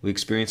we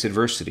experience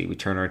adversity, we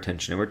turn our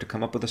attention inward to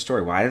come up with a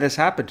story. Why did this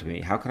happen to me?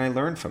 How can I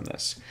learn from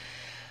this?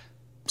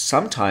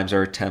 Sometimes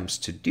our attempts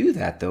to do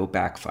that, though,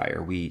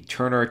 backfire. We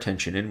turn our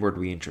attention inward,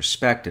 we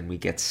introspect, and we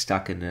get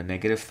stuck in a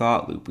negative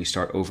thought loop. We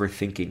start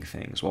overthinking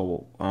things.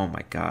 Well, oh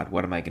my God,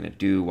 what am I going to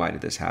do? Why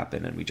did this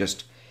happen? And we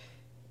just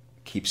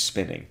keep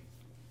spinning.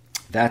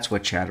 That's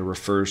what chatter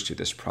refers to,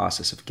 this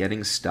process of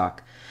getting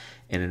stuck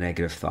in a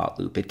negative thought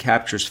loop. It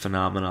captures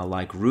phenomena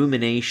like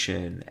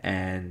rumination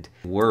and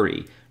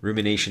worry.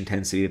 Rumination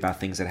tends to be about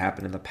things that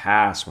happened in the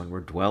past when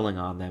we're dwelling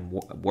on them.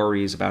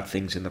 Worry is about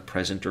things in the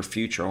present or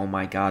future. Oh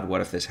my God,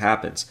 what if this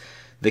happens?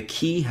 The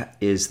key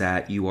is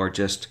that you're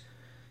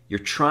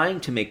trying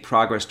to make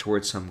progress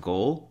towards some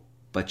goal,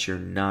 but you're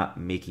not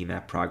making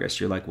that progress.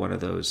 You're like one of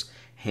those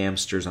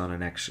hamsters on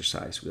an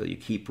exercise wheel. You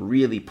keep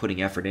really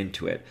putting effort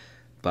into it,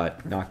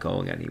 but not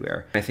going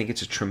anywhere. I think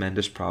it's a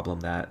tremendous problem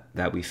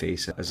that we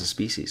face as a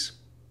species.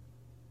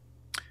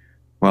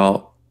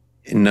 Well,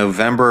 in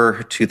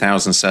November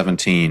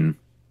 2017,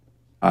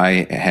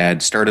 I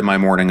had started my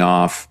morning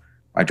off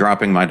by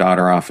dropping my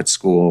daughter off at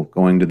school,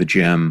 going to the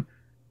gym,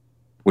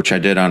 which I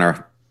did on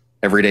a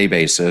everyday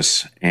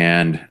basis.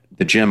 And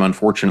the gym,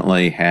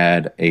 unfortunately,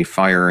 had a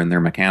fire in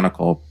their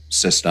mechanical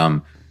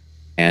system.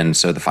 And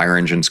so the fire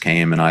engines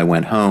came, and I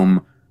went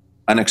home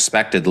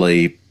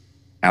unexpectedly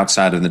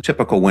outside of the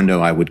typical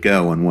window I would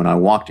go. And when I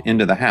walked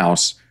into the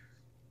house,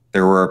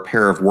 there were a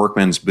pair of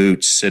workman's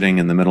boots sitting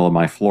in the middle of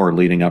my floor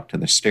leading up to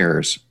the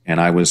stairs.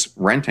 And I was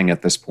renting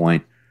at this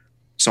point.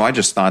 So I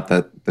just thought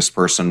that this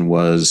person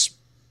was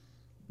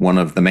one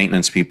of the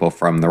maintenance people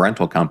from the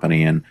rental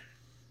company. And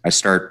I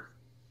start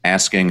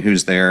asking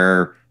who's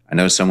there. I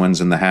know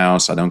someone's in the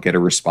house. I don't get a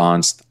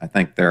response. I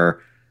think they're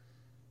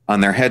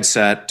on their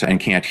headset and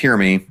can't hear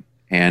me.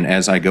 And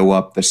as I go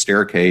up the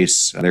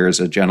staircase, there is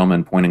a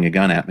gentleman pointing a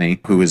gun at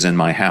me who is in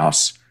my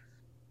house.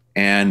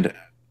 And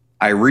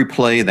I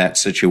replay that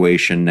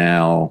situation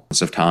now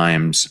of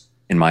times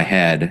in my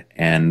head,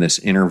 and this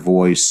inner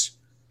voice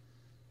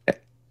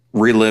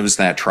relives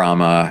that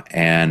trauma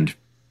and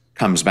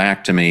comes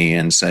back to me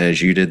and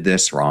says, you did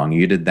this wrong,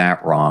 you did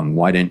that wrong.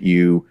 Why didn't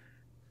you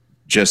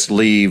just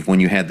leave when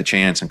you had the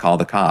chance and call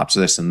the cops,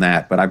 this and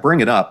that? But I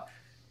bring it up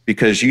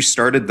because you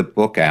started the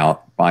book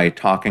out by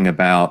talking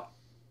about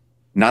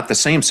not the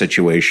same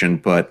situation,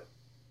 but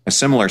a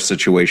similar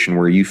situation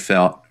where you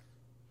felt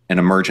an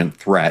emergent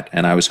threat.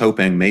 And I was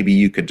hoping maybe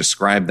you could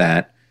describe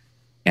that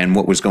and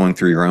what was going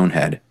through your own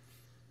head.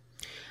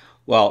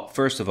 Well,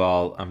 first of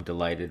all, I'm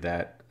delighted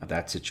that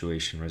that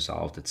situation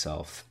resolved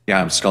itself.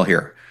 Yeah, I'm still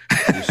here.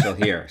 You're still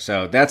here.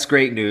 So that's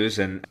great news.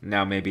 And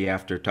now maybe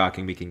after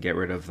talking, we can get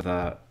rid of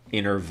the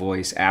inner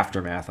voice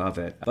aftermath of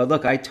it. But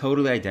look, I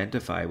totally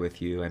identify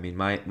with you. I mean,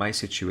 my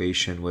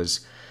situation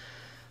was,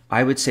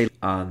 I would say,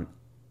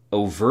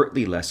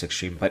 overtly less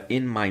extreme, but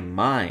in my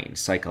mind,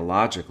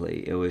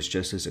 psychologically, it was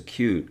just as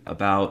acute.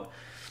 About,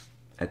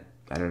 I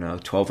don't know,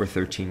 12 or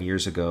 13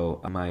 years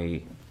ago,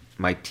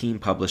 my team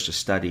published a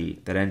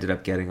study that ended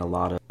up getting a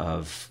lot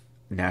of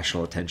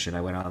national attention. I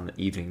went on the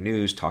evening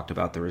news, talked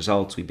about the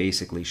results. We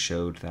basically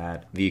showed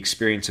that the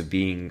experience of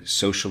being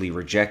socially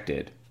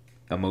rejected,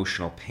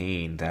 emotional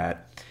pain,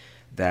 that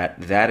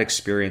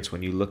experience,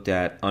 when you looked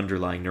at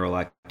underlying neural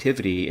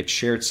activity, it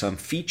shared some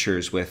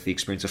features with the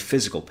experience of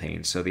physical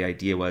pain. So the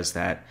idea was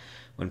that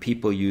when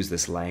people use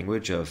this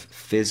language of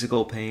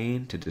physical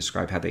pain to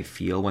describe how they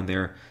feel when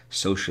they're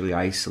socially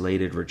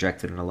isolated,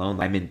 rejected, and alone,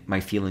 I mean, my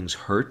feelings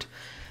hurt,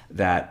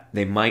 that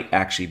they might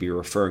actually be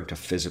referring to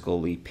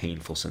physically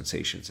painful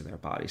sensations in their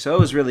body. So it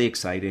was really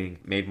exciting,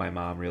 made my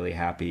mom really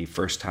happy.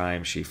 First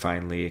time she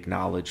finally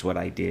acknowledged what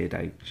I did.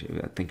 I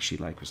think she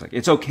was like,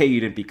 it's okay you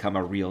didn't become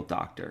a real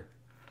doctor.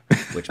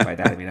 Which by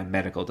that I mean a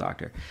medical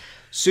doctor.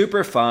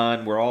 Super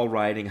fun. We're all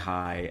riding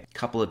high. A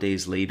couple of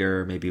days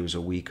later, maybe it was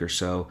a week or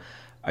so,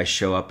 I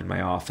show up in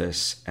my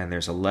office and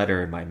there's a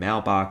letter in my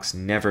mailbox.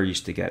 Never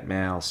used to get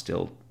mail,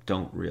 still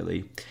don't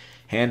really.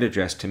 Hand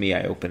addressed to me,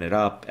 I open it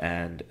up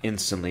and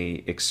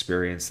instantly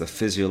experience the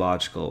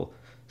physiological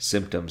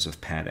symptoms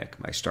of panic.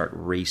 I start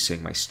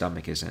racing, my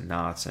stomach is in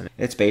knots, and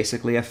it's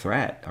basically a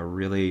threat, a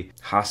really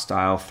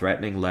hostile,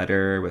 threatening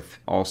letter with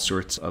all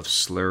sorts of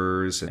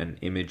slurs and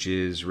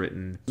images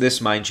written.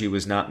 This, mind you,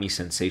 was not me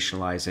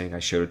sensationalizing. I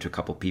showed it to a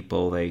couple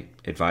people. They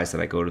advised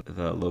that I go to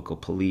the local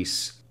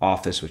police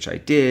office, which I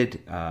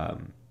did.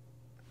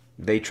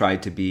 They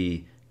tried to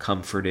be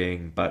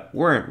comforting, but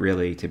weren't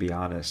really, to be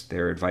honest.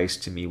 Their advice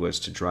to me was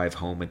to drive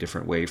home a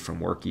different way from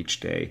work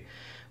each day,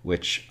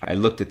 which I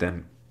looked at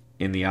them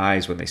in the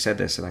eyes when they said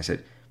this, and I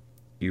said,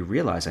 you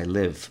realize I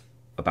live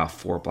about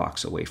 4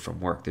 blocks away from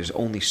work. There's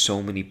only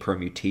so many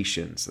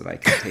permutations that I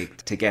can take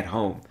to get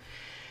home.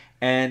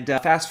 And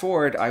fast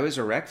forward, I was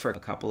a wreck for a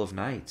couple of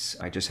nights.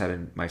 I just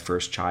had my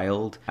first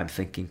child. I'm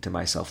thinking to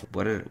myself,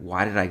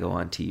 why did I go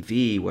on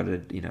TV?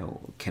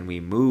 Can we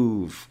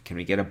move? Can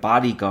we get a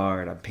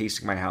bodyguard? I'm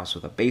pacing my house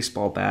with a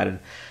baseball bat, and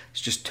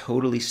it's just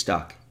totally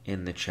stuck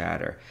in the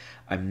chatter.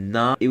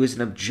 It was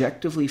an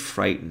objectively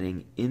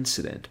frightening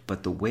incident,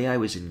 but the way I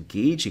was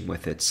engaging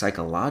with it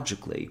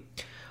psychologically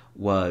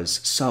was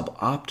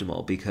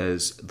suboptimal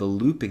because the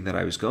looping that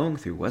I was going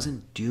through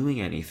wasn't doing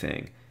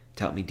anything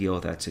to help me deal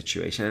with that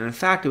situation. And in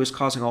fact, it was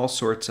causing all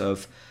sorts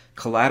of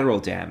collateral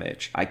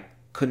damage. I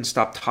couldn't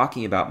stop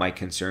talking about my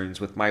concerns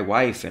with my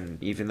wife,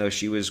 and even though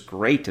she was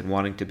great and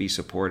wanting to be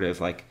supportive,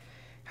 like,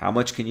 how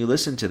much can you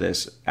listen to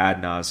this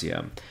ad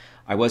nauseum?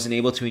 I wasn't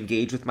able to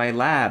engage with my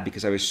lab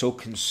because I was so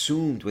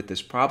consumed with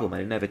this problem. I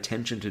didn't have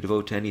attention to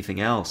devote to anything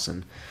else,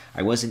 and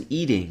I wasn't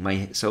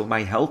eating, so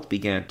my health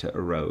began to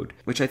erode,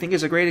 which I think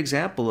is a great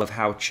example of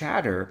how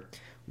chatter,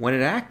 when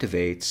it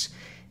activates,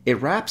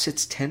 it wraps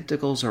its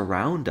tentacles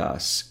around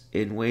us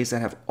in ways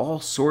that have all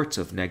sorts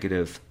of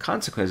negative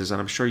consequences, and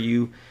I'm sure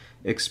you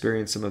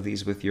experienced some of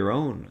these with your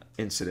own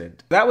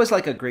incident. That was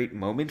like a great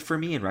moment for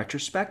me in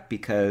retrospect,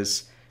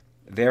 because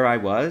there I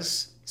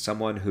was,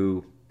 someone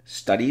who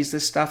studies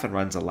this stuff and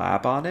runs a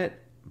lab on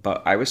it,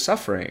 but I was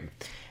suffering.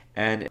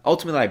 And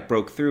ultimately I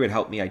broke through. It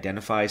helped me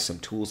identify some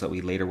tools that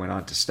we later went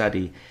on to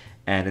study,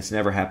 and it's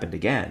never happened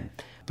again.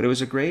 But it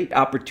was a great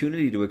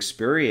opportunity to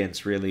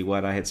experience really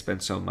what I had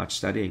spent so much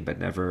studying, but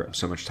never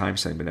so much time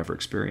studying, but never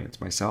experienced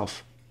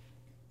myself.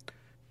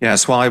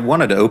 Yes, well, I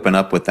wanted to open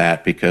up with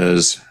that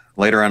because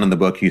later on in the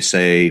book you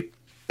say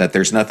that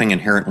there's nothing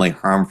inherently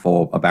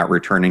harmful about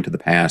returning to the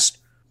past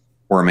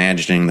or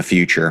imagining the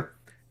future.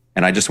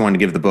 And I just wanted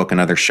to give the book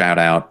another shout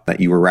out that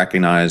you were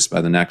recognized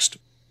by the Next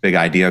Big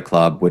Idea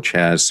Club, which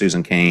has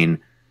Susan Cain,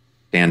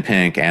 Dan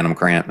Pink, Adam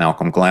Grant,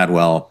 Malcolm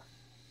Gladwell,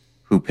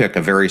 who pick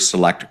a very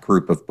select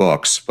group of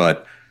books.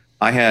 But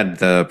I had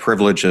the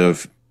privilege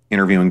of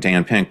interviewing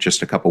Dan Pink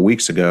just a couple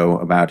weeks ago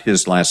about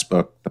his last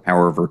book, The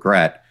Power of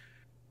Regret.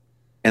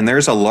 And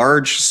there's a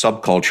large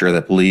subculture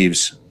that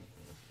believes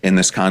in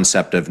this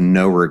concept of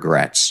no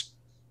regrets.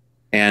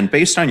 And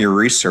based on your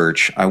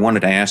research, I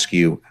wanted to ask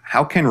you,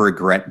 how can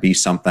regret be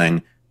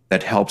something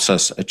that helps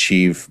us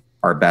achieve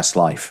our best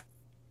life?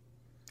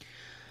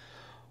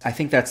 I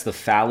think that's the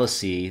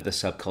fallacy, the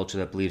subculture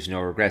that believes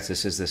no regrets.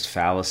 This is this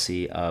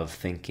fallacy of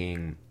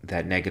thinking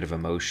that negative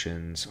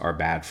emotions are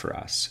bad for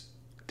us.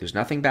 There's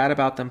nothing bad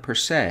about them per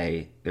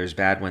se. There's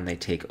bad when they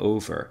take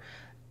over.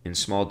 In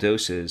small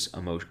doses,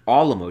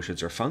 all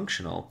emotions are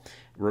functional.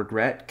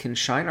 Regret can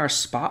shine our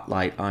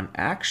spotlight on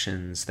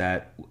actions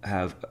that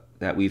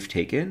we've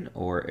taken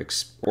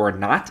or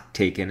not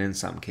taken in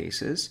some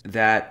cases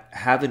that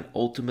haven't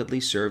ultimately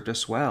served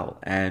us well.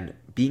 And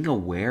being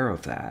aware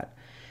of that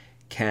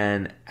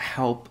can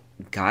help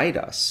guide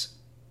us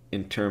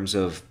in terms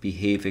of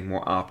behaving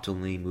more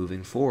optimally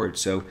moving forward.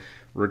 So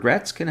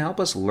regrets can help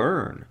us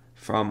learn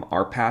from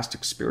our past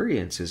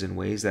experiences in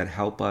ways that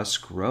help us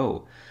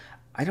grow.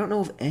 I don't know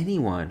of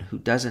anyone who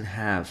doesn't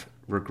have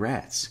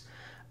regrets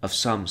of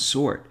some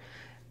sort.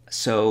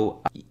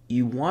 So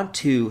you want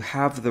to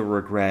have the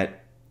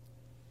regret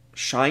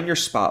shine your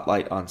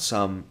spotlight on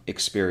some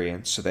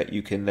experience so that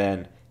you can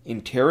then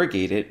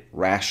interrogate it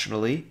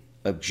rationally,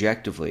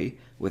 objectively,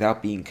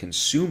 without being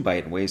consumed by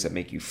it in ways that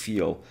make you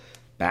feel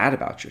bad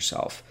about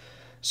yourself.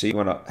 So you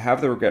want to have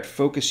the regret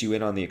focus you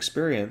in on the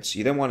experience.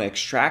 You then want to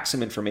extract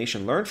some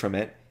information, learn from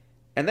it,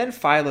 and then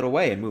file it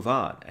away and move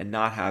on and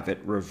not have it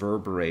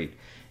reverberate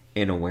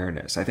in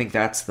awareness. I think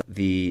that's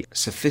the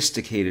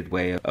sophisticated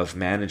way of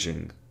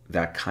managing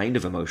that kind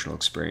of emotional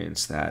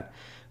experience that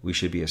we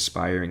should be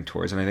aspiring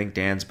towards. And I think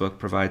Dan's book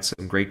provides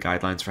some great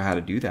guidelines for how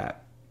to do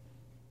that.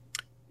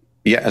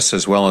 Yes,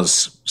 as well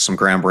as some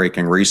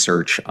groundbreaking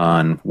research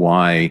on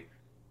why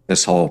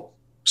this whole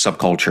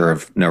subculture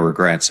of no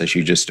regrets, as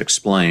you just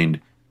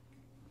explained,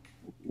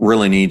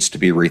 really needs to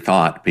be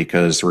rethought,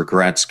 because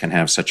regrets can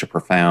have such a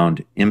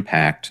profound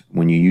impact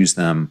when you use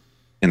them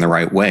in the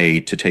right way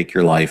to take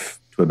your life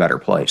to a better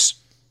place.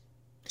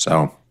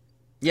 So,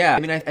 yeah, I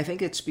mean, I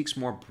think it speaks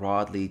more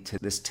broadly to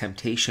this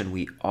temptation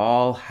we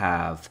all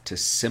have to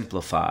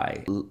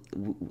simplify.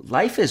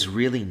 Life is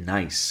really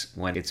nice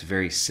when it's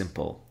very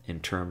simple in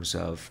terms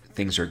of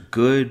things are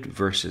good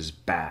versus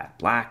bad,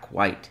 black,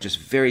 white, just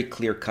very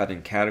clear cut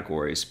in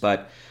categories.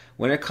 But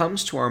when it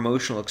comes to our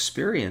emotional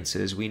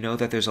experiences, we know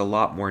that there's a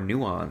lot more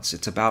nuance.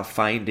 It's about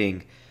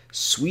finding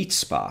sweet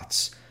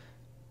spots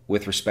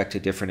with respect to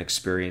different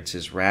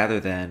experiences rather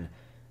than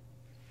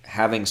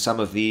having some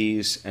of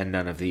these and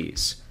none of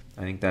these.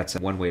 I think that's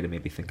one way to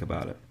maybe think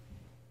about it.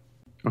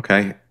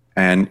 Okay.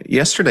 And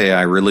yesterday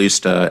I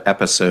released an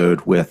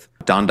episode with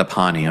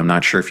Dandapani. I'm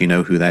not sure if you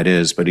know who that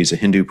is, but he's a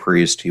Hindu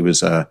priest. He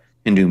was a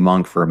Hindu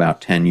monk for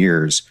about 10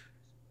 years.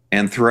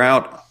 And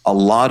throughout a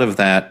lot of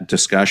that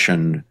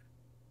discussion,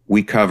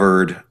 we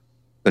covered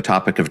the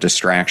topic of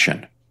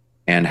distraction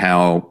and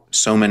how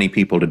so many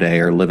people today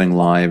are living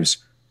lives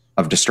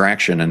of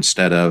distraction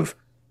instead of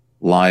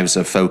lives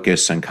of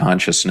focus and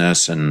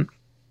consciousness and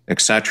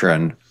etc.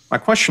 And my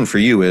question for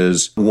you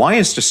is, why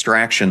is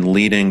distraction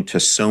leading to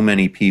so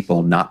many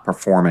people not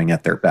performing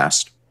at their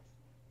best?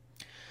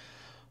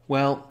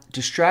 Well,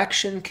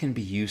 distraction can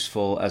be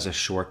useful as a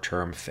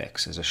short-term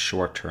fix, as a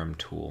short-term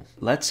tool.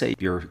 Let's say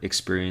you're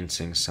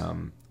experiencing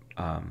some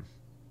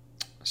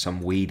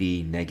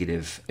weighty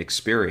negative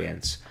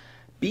experience.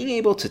 Being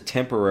able to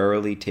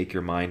temporarily take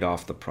your mind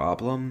off the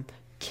problem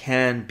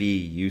can be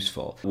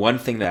useful. One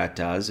thing that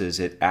does is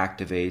it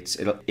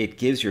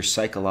gives your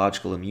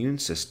psychological immune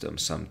system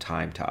some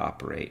time to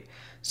operate.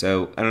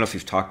 So I don't know if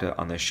you've talked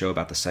on this show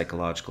about the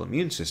psychological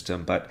immune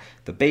system, but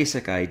the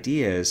basic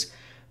idea is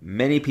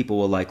many people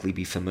will likely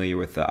be familiar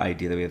with the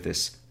idea that we have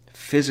this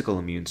physical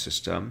immune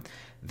system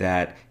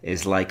that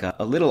is like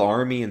a little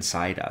army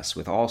inside us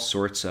with all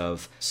sorts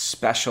of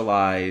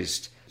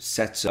specialized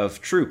sets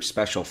of troops,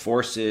 special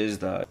forces,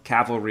 the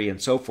cavalry,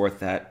 and so forth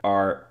that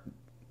are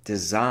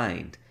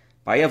designed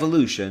by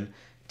evolution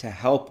to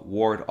help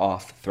ward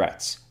off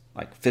threats,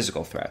 like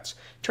physical threats.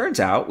 Turns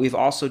out we've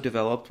also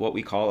developed what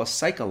we call a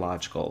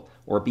psychological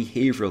or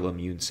behavioral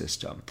immune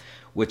system,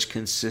 which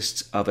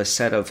consists of a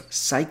set of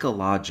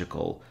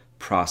psychological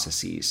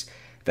processes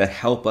that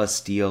help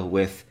us deal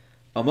with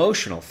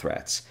emotional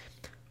threats.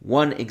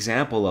 One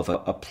example of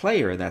a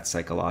player in that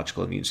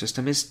psychological immune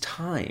system is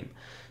time.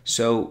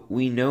 So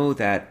we know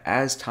that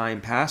as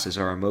time passes,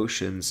 our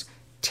emotions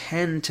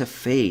tend to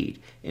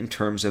fade in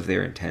terms of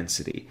their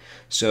intensity.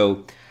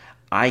 So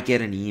I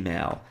get an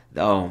email.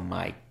 Oh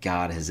my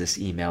God, has this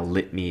email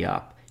lit me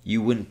up?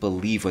 You wouldn't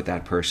believe what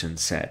that person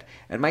said.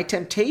 And my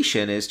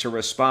temptation is to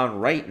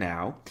respond right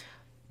now.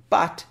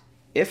 But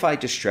if I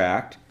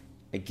distract,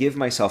 I give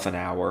myself an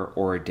hour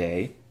or a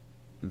day,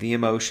 the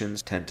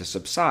emotions tend to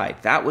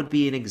subside. That would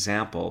be an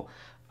example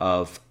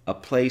of a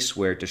place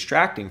where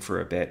distracting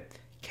for a bit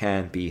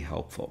can be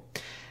helpful.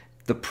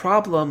 The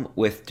problem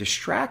with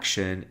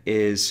distraction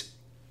is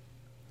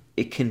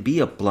it can be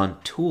a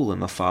blunt tool in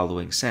the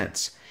following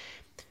sense.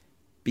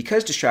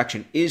 Because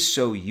distraction is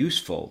so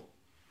useful,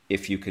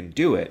 if you can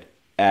do it,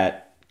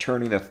 at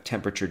turning the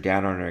temperature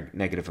down on our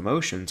negative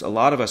emotions, a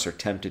lot of us are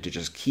tempted to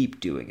just keep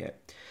doing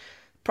it.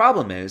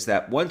 Problem is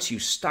that once you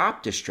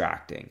stop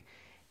distracting,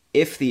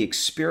 if the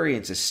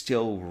experience is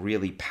still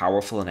really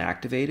powerful and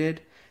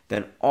activated,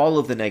 then all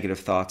of the negative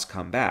thoughts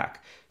come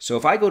back. So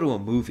if I go to a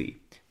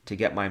movie to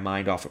get my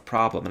mind off a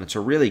problem, and it's a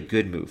really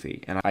good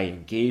movie, and I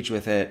engage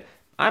with it,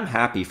 I'm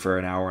happy for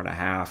an hour and a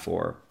half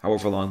or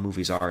however long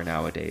movies are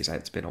nowadays.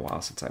 It's been a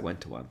while since I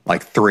went to one.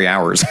 Like 3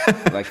 hours.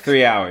 Like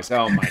 3 hours.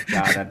 Oh my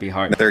God, that'd be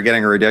hard. They're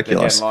getting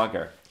ridiculous. They're getting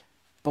longer.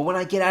 But when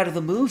I get out of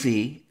the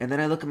movie and then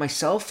I look at my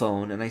cell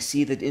phone and I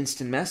see the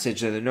instant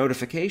message or the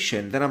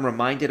notification, then I'm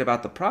reminded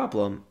about the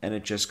problem and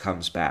it just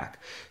comes back.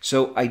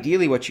 So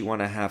ideally what you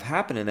want to have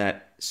happen in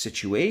that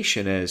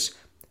situation is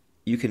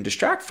you can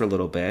distract for a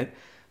little bit,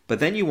 but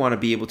then you want to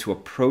be able to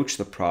approach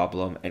the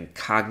problem and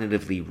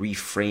cognitively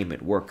reframe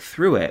it, work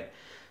through it,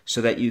 so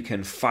that you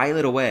can file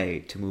it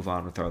away to move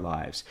on with our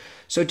lives.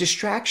 So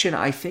distraction,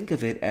 I think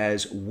of it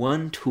as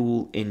one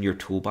tool in your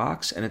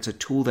toolbox, and it's a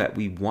tool that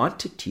we want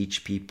to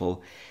teach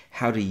people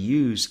how to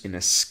use in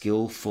a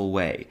skillful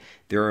way.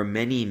 There are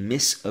many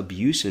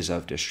misabuses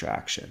of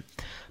distraction,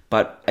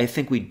 but I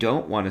think we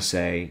don't want to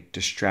say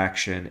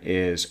distraction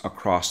is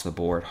across the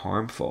board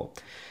harmful.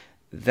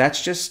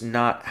 That's just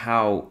not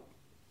how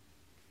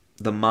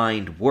the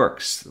mind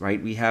works,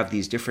 right? We have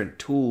these different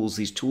tools.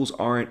 These tools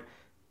aren't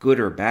good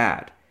or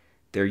bad.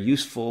 They're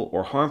useful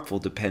or harmful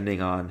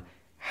depending on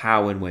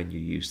how and when you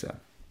use them.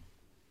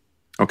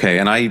 Okay,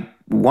 and I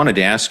wanted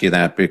to ask you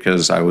that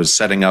because I was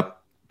setting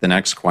up the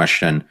next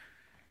question.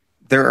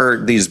 There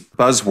are these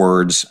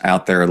buzzwords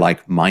out there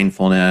like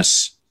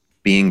mindfulness,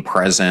 being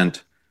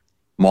present,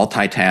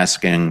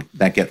 multitasking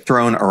that get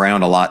thrown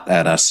around a lot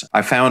at us.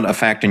 I found a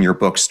fact in your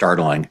book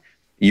startling.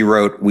 You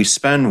wrote, we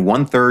spend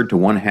 1/3 to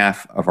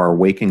 1/2 of our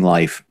waking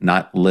life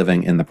not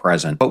living in the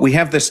present. But we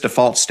have this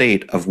default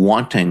state of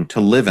wanting to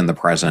live in the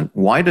present.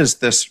 Why does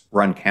this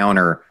run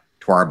counter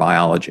to our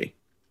biology?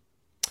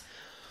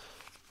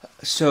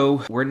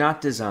 So we're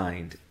not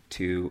designed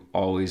to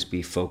always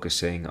be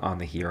focusing on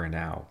the here and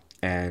now.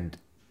 And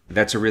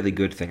that's a really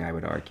good thing, I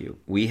would argue.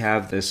 We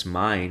have this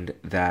mind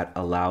that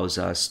allows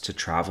us to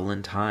travel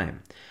in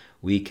time.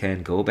 We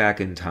can go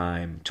back in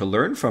time to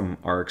learn from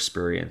our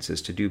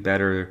experiences, to do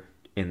better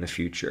in the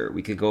future.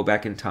 We could go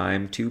back in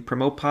time to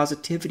promote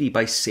positivity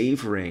by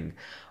savoring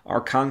our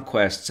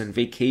conquests and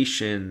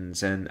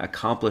vacations and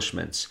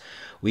accomplishments.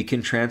 We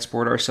can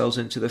transport ourselves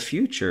into the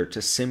future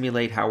to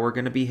simulate how we're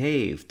going to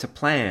behave, to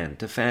plan,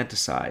 to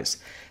fantasize.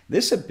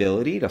 This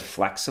ability to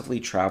flexibly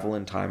travel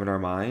in time in our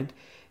mind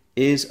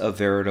is a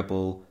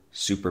veritable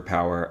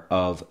superpower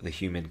of the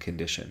human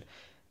condition.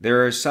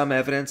 There is some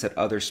evidence that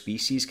other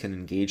species can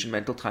engage in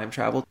mental time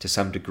travel to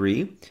some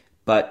degree,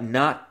 but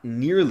not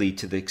nearly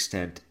to the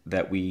extent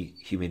that we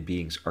human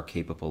beings are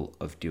capable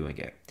of doing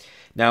it.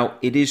 Now,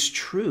 it is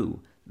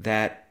true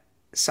that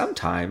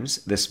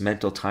sometimes this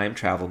mental time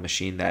travel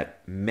machine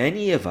that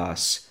many of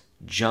us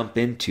jump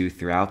into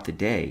throughout the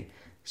day,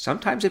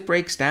 sometimes it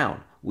breaks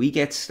down. We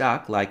get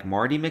stuck like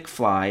Marty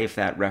McFly, if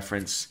that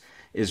reference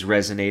is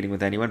resonating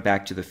with anyone.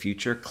 Back to the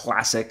Future,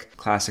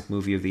 classic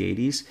movie of the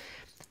 80s.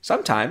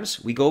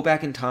 Sometimes we go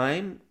back in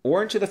time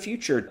or into the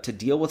future to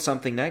deal with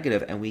something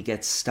negative and we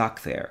get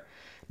stuck there.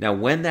 Now,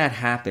 when that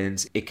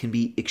happens, it can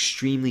be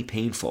extremely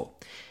painful.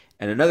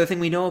 And another thing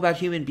we know about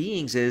human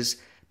beings is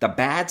the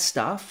bad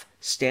stuff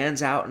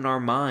stands out in our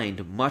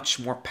mind much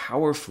more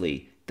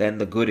powerfully than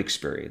the good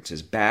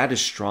experiences. Bad is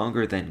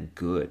stronger than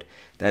good.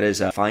 That is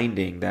a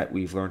finding that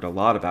we've learned a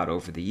lot about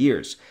over the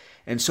years.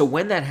 And so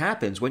when that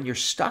happens, when you're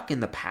stuck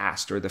in the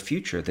past or the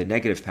future, the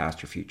negative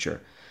past or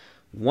future,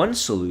 one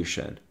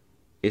solution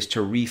is to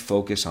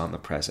refocus on the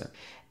present.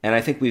 And I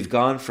think we've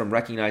gone from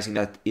recognizing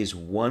that is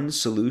one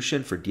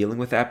solution for dealing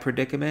with that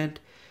predicament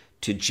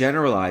to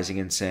generalizing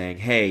and saying,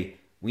 hey,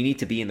 we need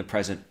to be in the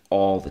present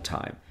all the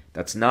time.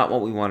 That's not what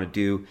we want to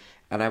do.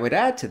 And I would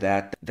add to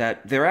that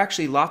there are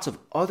actually lots of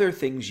other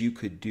things you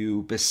could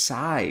do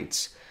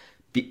besides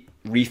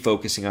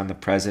refocusing on the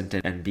present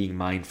and being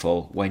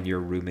mindful when you're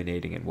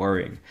ruminating and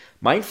worrying.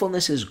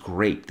 Mindfulness is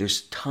great.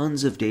 There's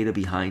tons of data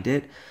behind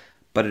it,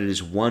 but it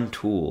is one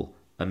tool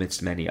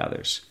amidst many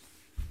others.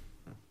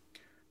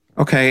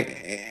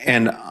 Okay.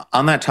 And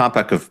on that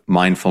topic of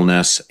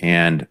mindfulness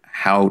and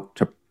how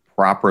to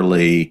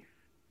properly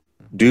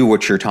do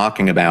what you're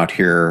talking about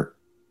here,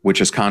 which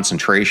is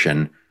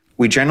concentration,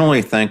 we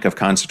generally think of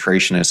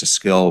concentration as a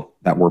skill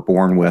that we're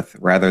born with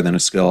rather than a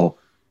skill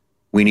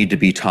we need to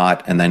be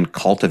taught and then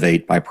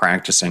cultivate by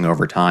practicing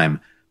over time.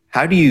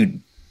 How do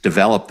you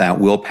develop that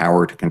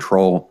willpower to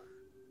control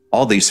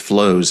all these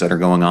flows that are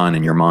going on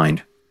in your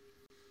mind?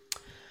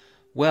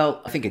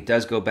 Well, I think it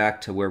does go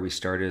back to where we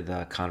started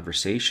the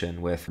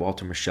conversation with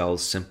Walter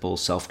Mischel's simple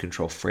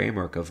self-control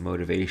framework of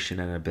motivation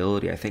and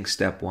ability. I think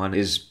step one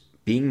is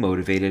being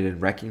motivated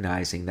and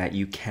recognizing that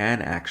you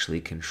can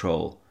actually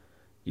control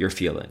your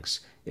feelings.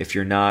 If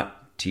you're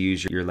not, to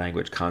use your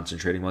language,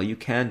 concentrating well, you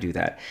can do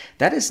that.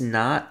 That is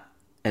not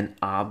an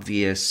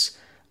obvious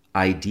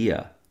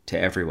idea to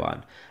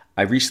everyone.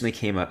 I recently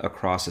came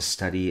across a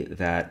study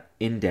that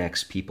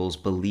indexed people's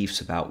beliefs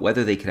about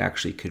whether they could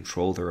actually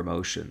control their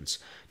emotions.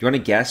 Do you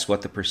want to guess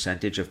what the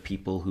percentage of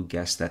people who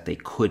guessed that they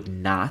could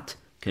not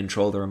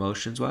control their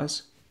emotions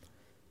was?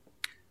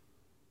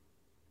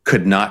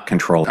 Could not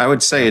control. I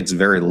would say it's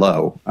very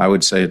low. I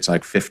would say it's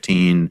like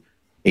 15,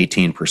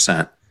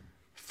 18%.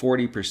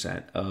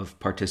 40% of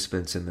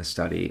participants in the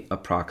study,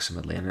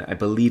 approximately, and I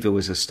believe it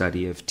was a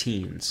study of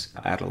teens,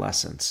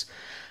 adolescents,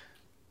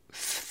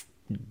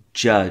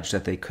 judged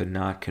that they could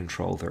not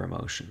control their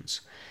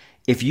emotions.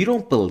 If you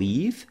don't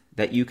believe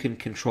that you can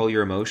control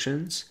your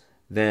emotions,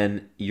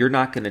 then you're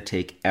not going to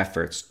take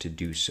efforts to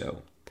do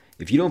so.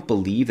 If you don't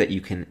believe that you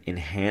can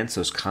enhance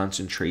those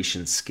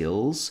concentration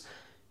skills,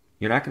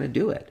 you're not going to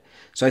do it.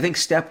 So I think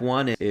step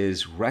one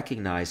is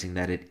recognizing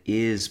that it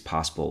is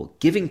possible,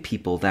 giving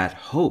people that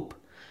hope.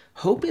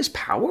 Hope is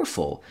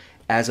powerful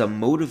as a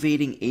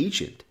motivating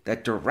agent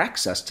that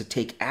directs us to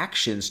take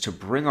actions to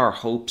bring our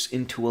hopes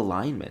into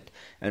alignment.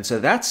 And so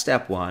that's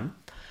step one.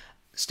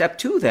 Step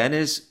two then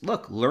is,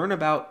 learn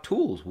about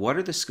tools. What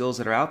are the skills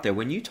that are out there?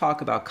 When you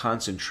talk about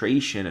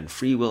concentration and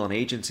free will and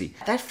agency,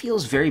 that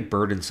feels very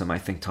burdensome, I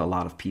think, to a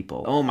lot of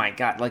people. Oh my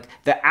God,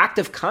 the act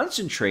of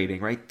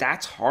concentrating, right?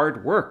 That's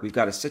hard work. We've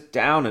got to sit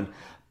down and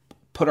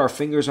put our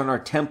fingers on our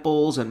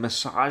temples and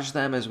massage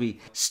them as we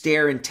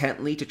stare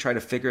intently to try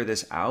to figure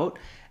this out.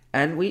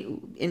 And we,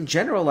 in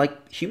general,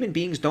 human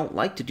beings don't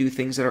like to do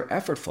things that are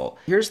effortful.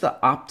 Here's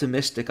the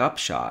optimistic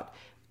upshot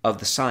of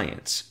the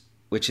science,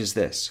 which is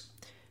this.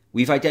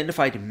 We've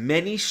identified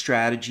many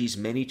strategies,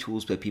 many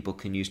tools that people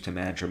can use to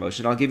manage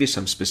emotion. I'll give you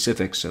some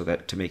specifics so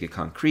that to make it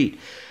concrete.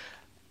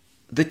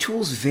 The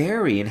tools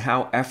vary in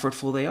how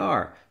effortful they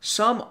are.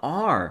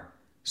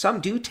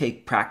 Some do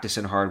take practice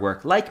and hard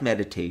work, like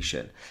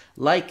meditation,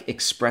 like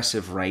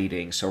expressive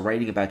writing. So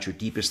writing about your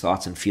deepest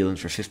thoughts and feelings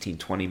for 15,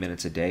 20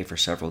 minutes a day for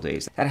several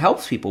days. That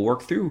helps people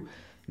work through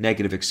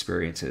negative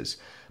experiences.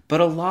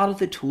 But a lot of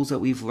the tools that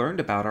we've learned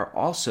about are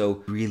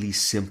also really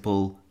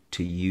simple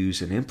to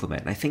use and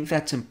implement. And I think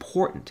that's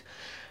important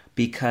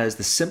because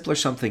the simpler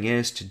something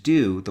is to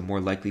do, the more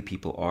likely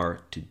people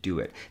are to do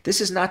it.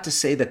 This is not to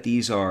say that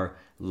these are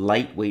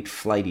lightweight,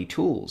 flighty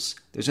tools.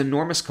 There's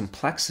enormous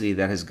complexity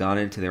that has gone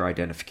into their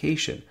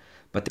identification,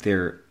 but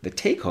the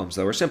take-homes,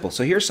 though, are simple.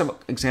 So here's some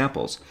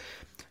examples.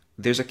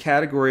 There's a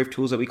category of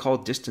tools that we call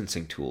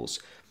distancing tools.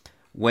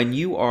 When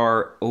you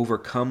are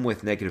overcome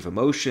with negative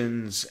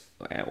emotions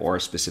or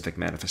a specific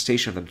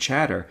manifestation of them,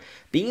 chatter,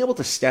 being able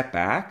to step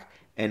back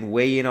and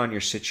weigh in on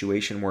your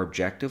situation more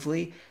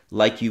objectively,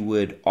 like you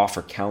would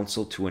offer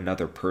counsel to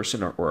another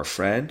person or a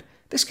friend,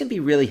 this can be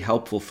really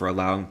helpful for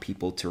allowing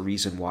people to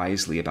reason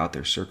wisely about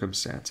their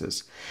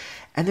circumstances.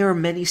 And there are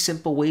many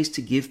simple ways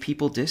to give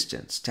people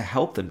distance, to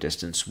help them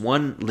distance.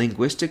 One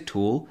linguistic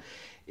tool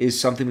is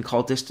something we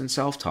call distant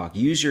self-talk.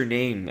 Use your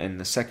name and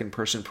the second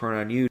person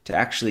pronoun you to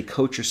actually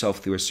coach yourself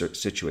through a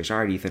situation.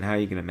 All right, Ethan, how are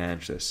you going to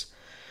manage this?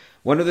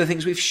 One of the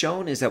things we've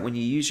shown is that when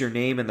you use your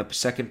name and the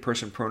second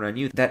person pronoun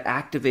you, that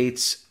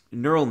activates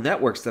neural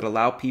networks that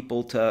allow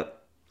people to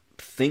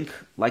think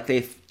like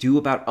they do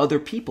about other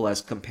people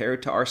as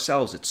compared to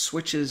ourselves. It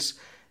switches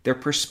their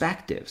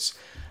perspectives.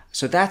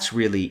 So that's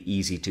really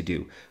easy to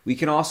do. We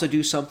can also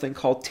do something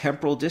called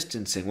temporal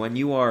distancing. When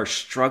you are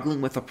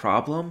struggling with a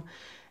problem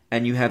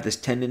and you have this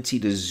tendency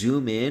to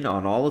zoom in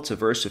on all its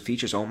aversive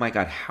features, oh my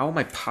God, how am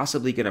I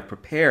possibly going to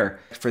prepare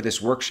for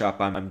this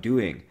workshop I'm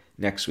doing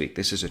next week?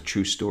 This is a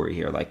true story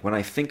here. When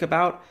I think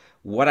about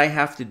what I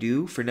have to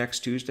do for next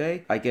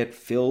Tuesday, I get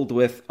filled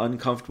with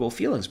uncomfortable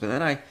feelings. But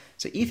then I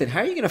say, Ethan,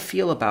 how are you going to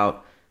feel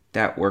about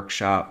that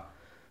workshop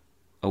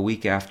a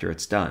week after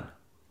it's done?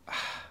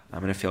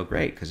 I'm going to feel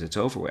great because it's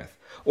over with.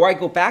 Or I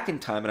go back in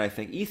time and I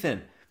think,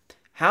 Ethan,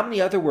 how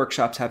many other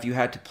workshops have you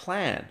had to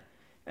plan?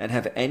 And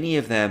have any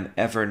of them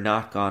ever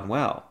not gone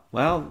well?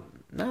 Well,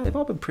 no, they've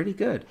all been pretty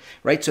good,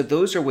 right? So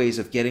those are ways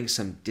of getting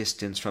some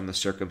distance from the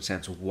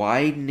circumstance,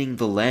 widening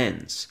the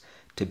lens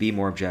to be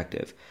more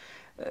objective.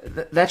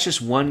 That's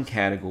just one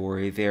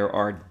category. There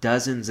are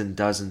dozens and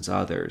dozens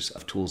others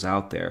of tools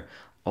out there.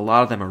 A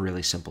lot of them are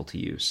really simple to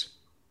use.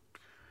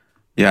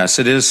 Yes,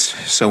 it is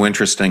so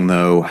interesting,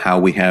 though, how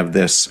we have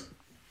this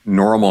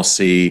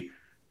normalcy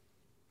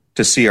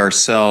to see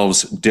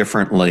ourselves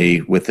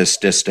differently with this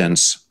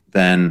distance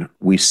than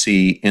we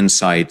see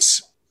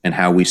insights and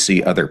how we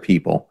see other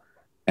people.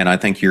 And I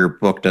think your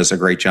book does a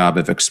great job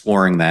of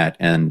exploring that.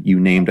 And you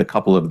named a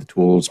couple of the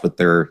tools, but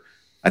there are,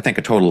 I think,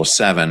 a total of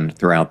 7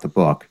 throughout the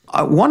book.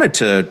 I wanted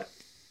to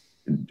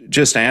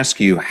just ask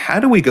you,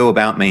 how do we go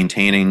about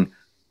maintaining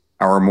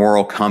our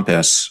moral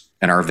compass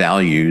and our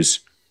values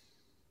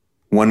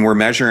when we're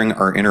measuring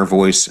our inner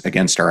voice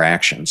against our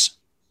actions?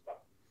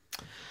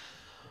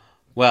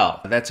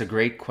 Well, that's a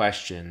great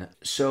question.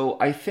 So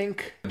I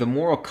think the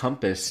moral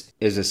compass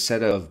is a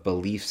set of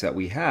beliefs that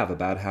we have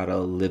about how to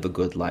live a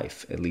good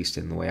life, at least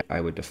in the way I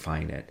would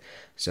define it.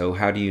 So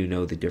how do you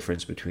know the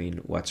difference between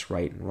what's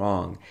right and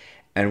wrong?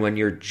 And when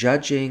you're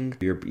judging,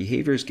 your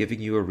behavior is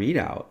giving you a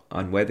readout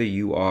on whether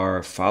you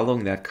are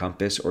following that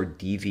compass or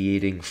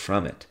deviating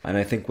from it. And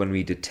I think when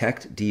we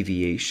detect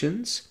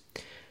deviations,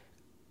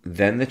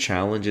 then the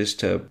challenge is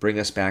to bring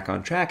us back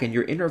on track. And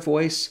your inner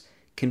voice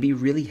can be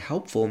really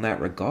helpful in that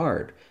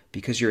regard,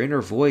 because your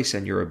inner voice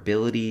and your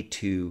ability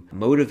to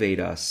motivate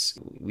us,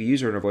 we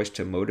use our inner voice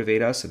to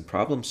motivate us and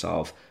problem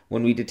solve.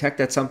 When we detect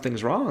that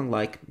something's wrong,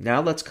 like,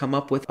 now let's come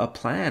up with a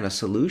plan, a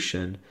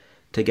solution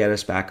to get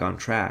us back on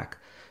track.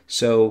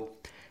 So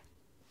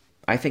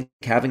I think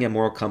having a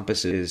moral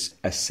compass is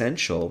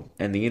essential,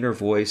 and the inner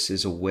voice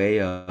is a way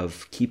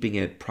of keeping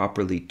it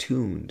properly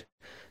tuned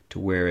to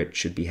where it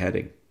should be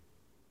heading.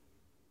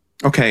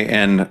 Okay,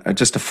 and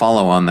just to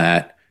follow on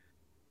that,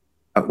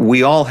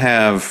 we all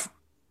have,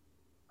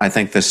 I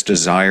think, this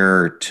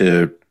desire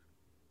to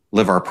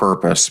live our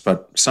purpose,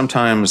 but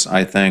sometimes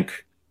I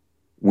think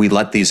we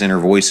let these inner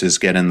voices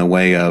get in the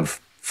way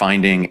of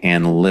finding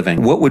and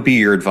living. What would be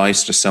your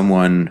advice to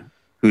someone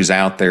who's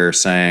out there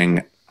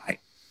saying,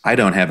 I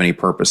don't have any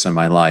purpose in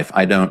my life.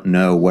 I don't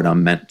know what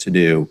I'm meant to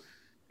do.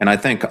 And I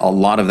think a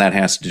lot of that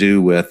has to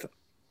do with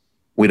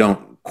we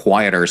don't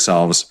quiet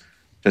ourselves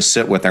to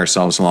sit with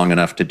ourselves long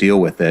enough to deal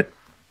with it.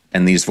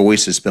 And these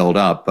voices build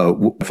up. But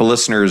if a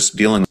listener's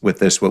dealing with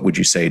this, what would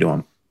you say to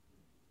them?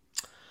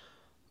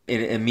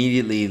 It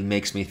immediately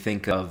makes me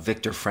think of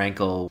Viktor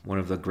Frankl, one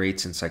of the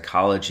greats in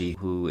psychology,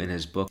 who in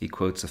his book, he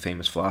quotes the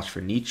famous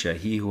philosopher Nietzsche,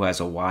 he who has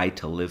a why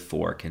to live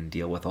for can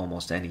deal with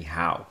almost any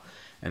how.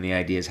 And the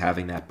idea is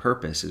having that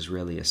purpose is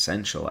really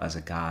essential as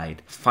a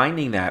guide.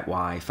 Finding that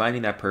why,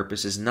 finding that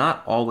purpose is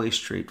not always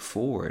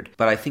straightforward,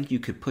 but I think you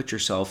could put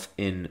yourself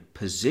in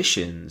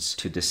positions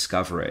to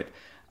discover it.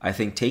 I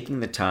think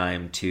taking the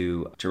time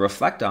to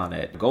reflect on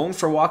it, going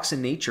for walks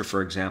in nature,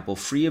 for example,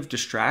 free of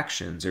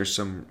distractions. There's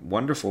some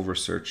wonderful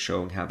research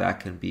showing how that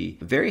can be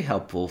very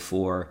helpful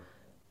for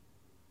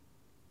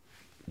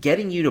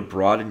getting you to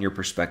broaden your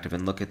perspective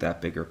and look at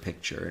that bigger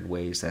picture in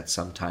ways that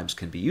sometimes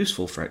can be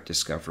useful for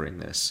discovering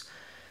this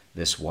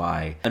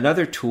why.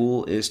 Another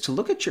tool is to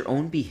look at your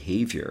own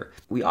behavior.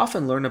 We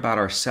often learn about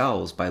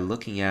ourselves by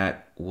looking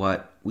at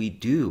what we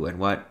do and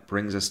what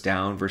brings us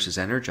down versus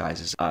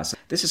energizes us.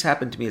 This has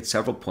happened to me at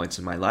several points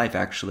in my life.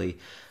 Actually,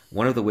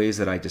 one of the ways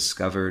that I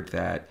discovered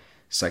that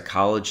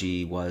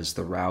psychology was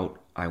the route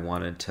I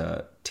wanted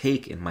to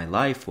take in my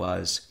life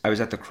was I was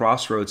at the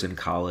crossroads in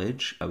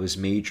college. I was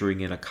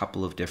majoring in a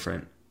couple of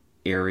different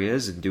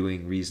areas and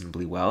doing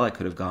reasonably well. I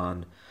could have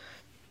gone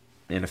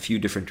in a few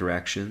different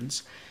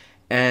directions.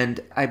 And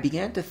I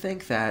began to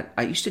think that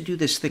I used to do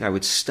this thing. I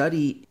would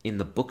study in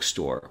the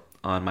bookstore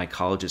on my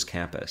college's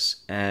campus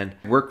and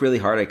work really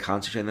hard. I'd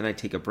concentrate, and then I'd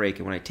take a break.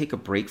 And when I take a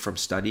break from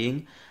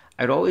studying,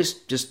 I'd always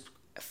just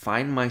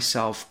find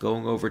myself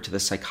going over to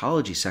the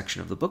psychology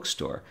section of the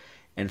bookstore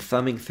and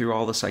thumbing through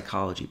all the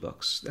psychology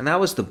books. And that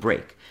was the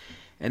break.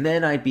 And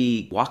then I'd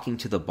be walking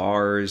to the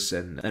bars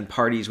and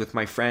parties with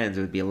my friends.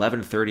 It would be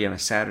 11:30 on a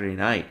Saturday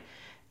night.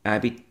 And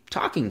I'd be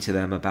talking to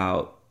them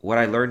about what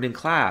I learned in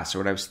class or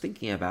what I was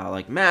thinking about,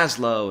 like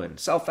Maslow and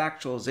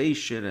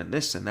self-actualization and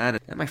this and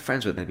that. And my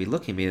friends would be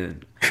looking at me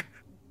and,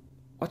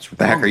 what's wrong?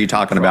 The heck are you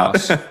talking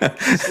Kross? about?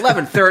 It's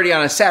 11:30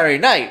 on a Saturday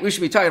night. We should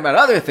be talking about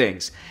other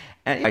things.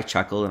 And I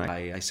chuckled and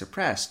I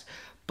suppressed.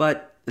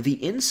 But the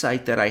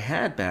insight that I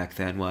had back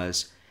then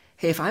was,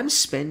 hey, if I'm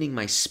spending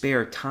my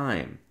spare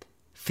time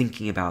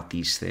thinking about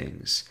these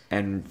things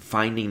and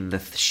finding the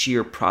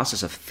sheer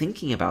process of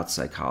thinking about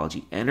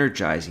psychology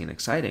energizing and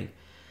exciting,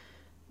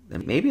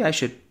 then maybe I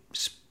should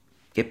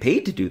get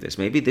paid to do this.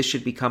 Maybe this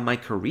should become my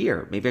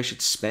career. Maybe I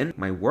should spend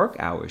my work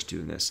hours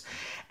doing this.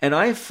 And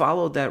I have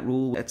followed that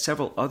rule at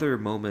several other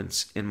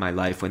moments in my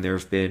life when there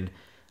have been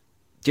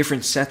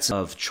different sets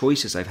of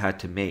choices I've had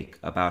to make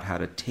about how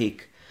to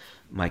take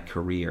my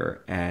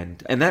career.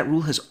 And that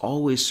rule has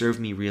always served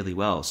me really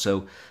well.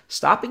 So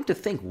stopping to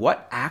think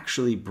what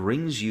actually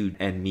brings you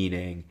and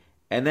meaning,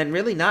 and then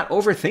really not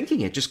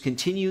overthinking it, just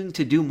continuing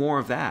to do more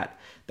of that.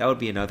 That would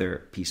be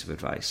another piece of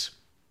advice.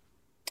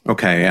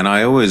 Okay. And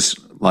I always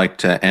like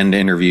to end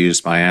interviews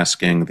by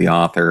asking the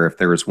author if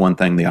there was one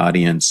thing the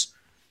audience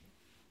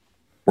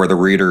or the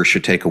reader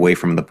should take away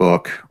from the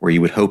book, or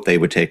you would hope they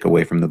would take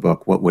away from the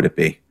book, what would it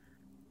be?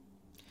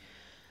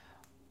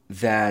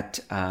 That,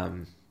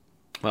 well,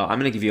 I'm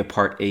going to give you a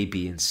part A,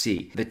 B, and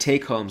C. The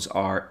take-homes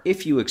are,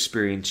 if you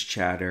experience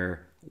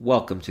chatter,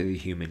 welcome to the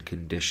human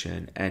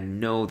condition, and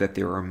know that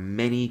there are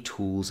many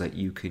tools that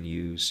you can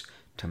use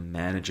to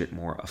manage it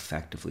more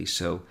effectively.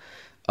 So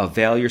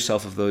avail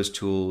yourself of those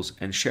tools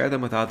and share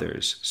them with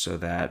others so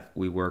that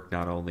we work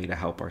not only to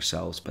help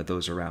ourselves, but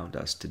those around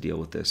us to deal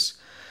with this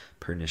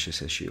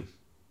pernicious issue.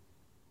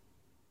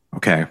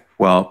 Okay.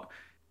 Well,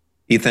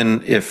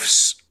 Ethan,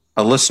 if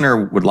a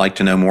listener would like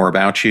to know more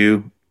about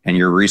you and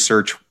your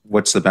research,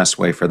 what's the best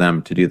way for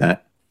them to do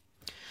that?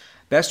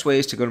 Best way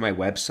is to go to my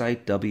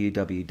website,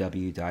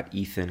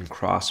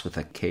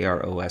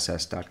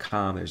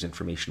 www.ethankross.com. There's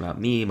information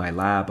about me, my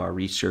lab, our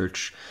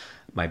research,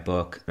 my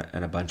book,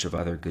 and a bunch of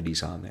other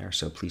goodies on there.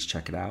 So please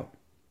check it out.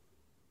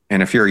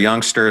 And if you're a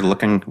youngster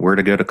looking where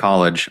to go to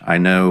college, I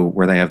know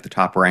where they have the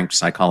top-ranked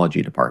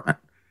psychology department.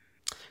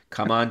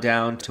 Come on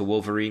down to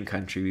Wolverine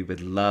Country. We would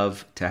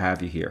love to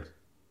have you here.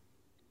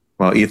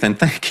 Well, Ethan,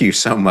 thank you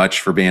so much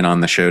for being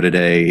on the show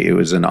today. It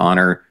was an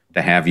honor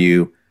to have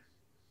you.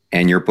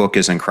 And your book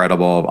is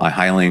incredible. I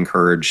highly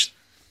encourage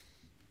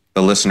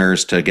the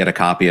listeners to get a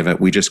copy of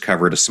it. We just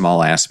covered a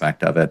small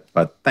aspect of it,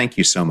 but thank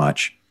you so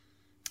much.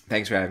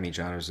 Thanks for having me,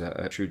 John. It was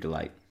a true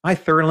delight. I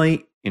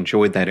thoroughly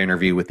enjoyed that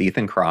interview with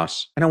Ethan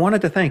Kross, and I wanted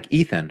to thank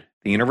Ethan,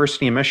 the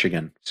University of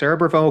Michigan, Sarah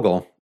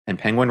Brevogel, and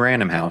Penguin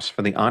Random House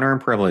for the honor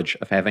and privilege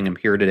of having him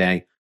here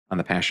today on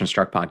the Passion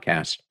Struck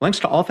podcast. Links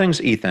to all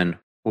things Ethan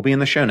will be in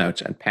the show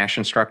notes at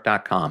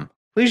passionstruck.com.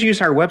 Please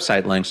use our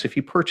website links if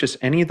you purchase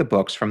any of the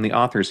books from the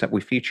authors that we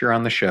feature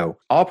on the show.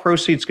 All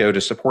proceeds go to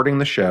supporting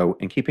the show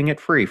and keeping it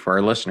free for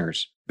our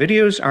listeners.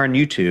 Videos are on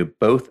YouTube,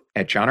 both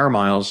at John R.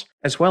 Miles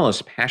as well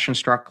as Passion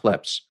Struck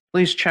Clips.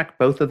 Please check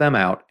both of them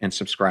out and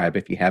subscribe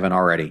if you haven't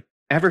already.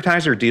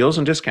 Advertiser deals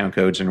and discount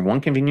codes in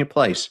one convenient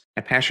place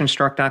at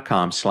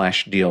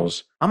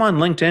passionstruck.com/deals. I'm on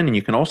LinkedIn, and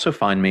you can also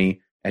find me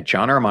at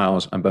John R.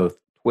 Miles on both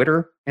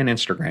Twitter and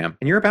Instagram.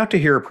 And you're about to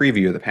hear a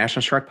preview of the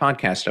Passion Struck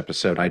podcast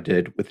episode I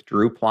did with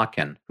Drew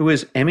Plotkin, who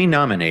is Emmy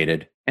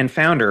nominated and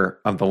founder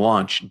of the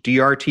Launch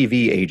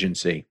DRTV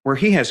agency, where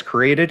he has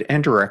created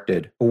and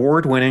directed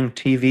award-winning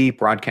TV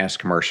broadcast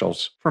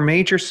commercials for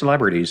major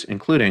celebrities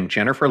including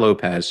Jennifer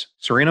Lopez,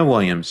 Serena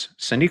Williams,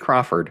 Cindy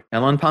Crawford,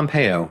 Ellen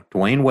Pompeo,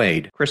 Dwayne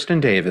Wade,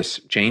 Kristen Davis,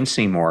 Jane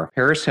Seymour,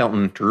 Paris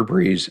Hilton, Drew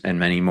Brees, and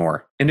many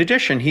more. In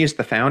addition, he is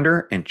the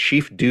founder and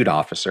chief dude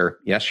officer,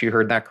 yes, you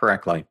heard that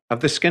correctly,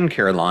 of the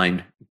skincare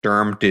line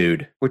Derm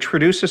Dude, which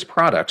produces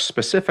products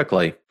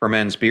specifically for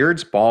men's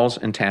beards, balls,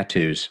 and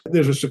tattoos.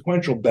 There's a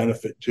sequential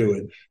benefit to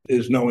it,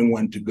 is knowing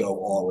when to go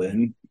all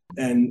in.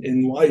 And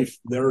in life,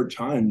 there are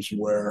times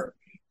where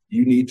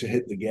you need to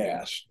hit the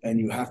gas and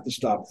you have to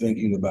stop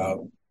thinking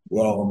about,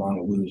 well, I'm on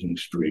a losing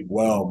streak.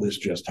 Well, this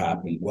just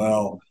happened.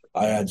 Well,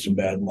 I had some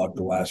bad luck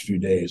the last few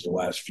days, the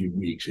last few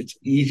weeks. It's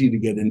easy to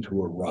get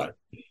into a rut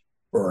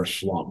or a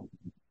slump.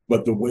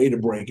 But the way to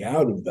break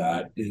out of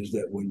that is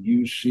that when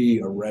you see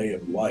a ray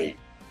of light,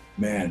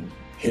 man,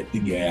 hit the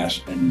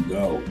gas and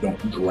go.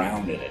 Don't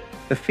drown in it.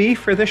 The fee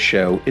for this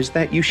show is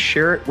that you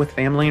share it with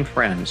family and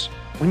friends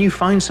when you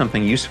find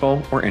something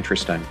useful or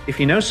interesting. If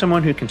you know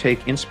someone who can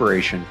take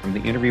inspiration from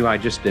the interview I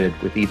just did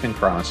with Ethan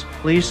Kross,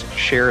 please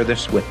share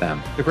this with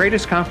them. The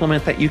greatest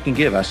compliment that you can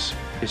give us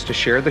is to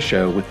share the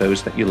show with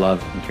those that you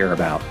love and care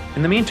about.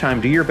 In the meantime,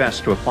 do your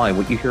best to apply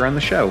what you hear on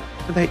the show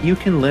so that you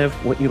can live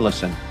what you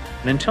listen.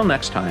 And until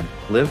next time,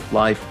 live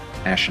life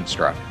passion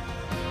struck.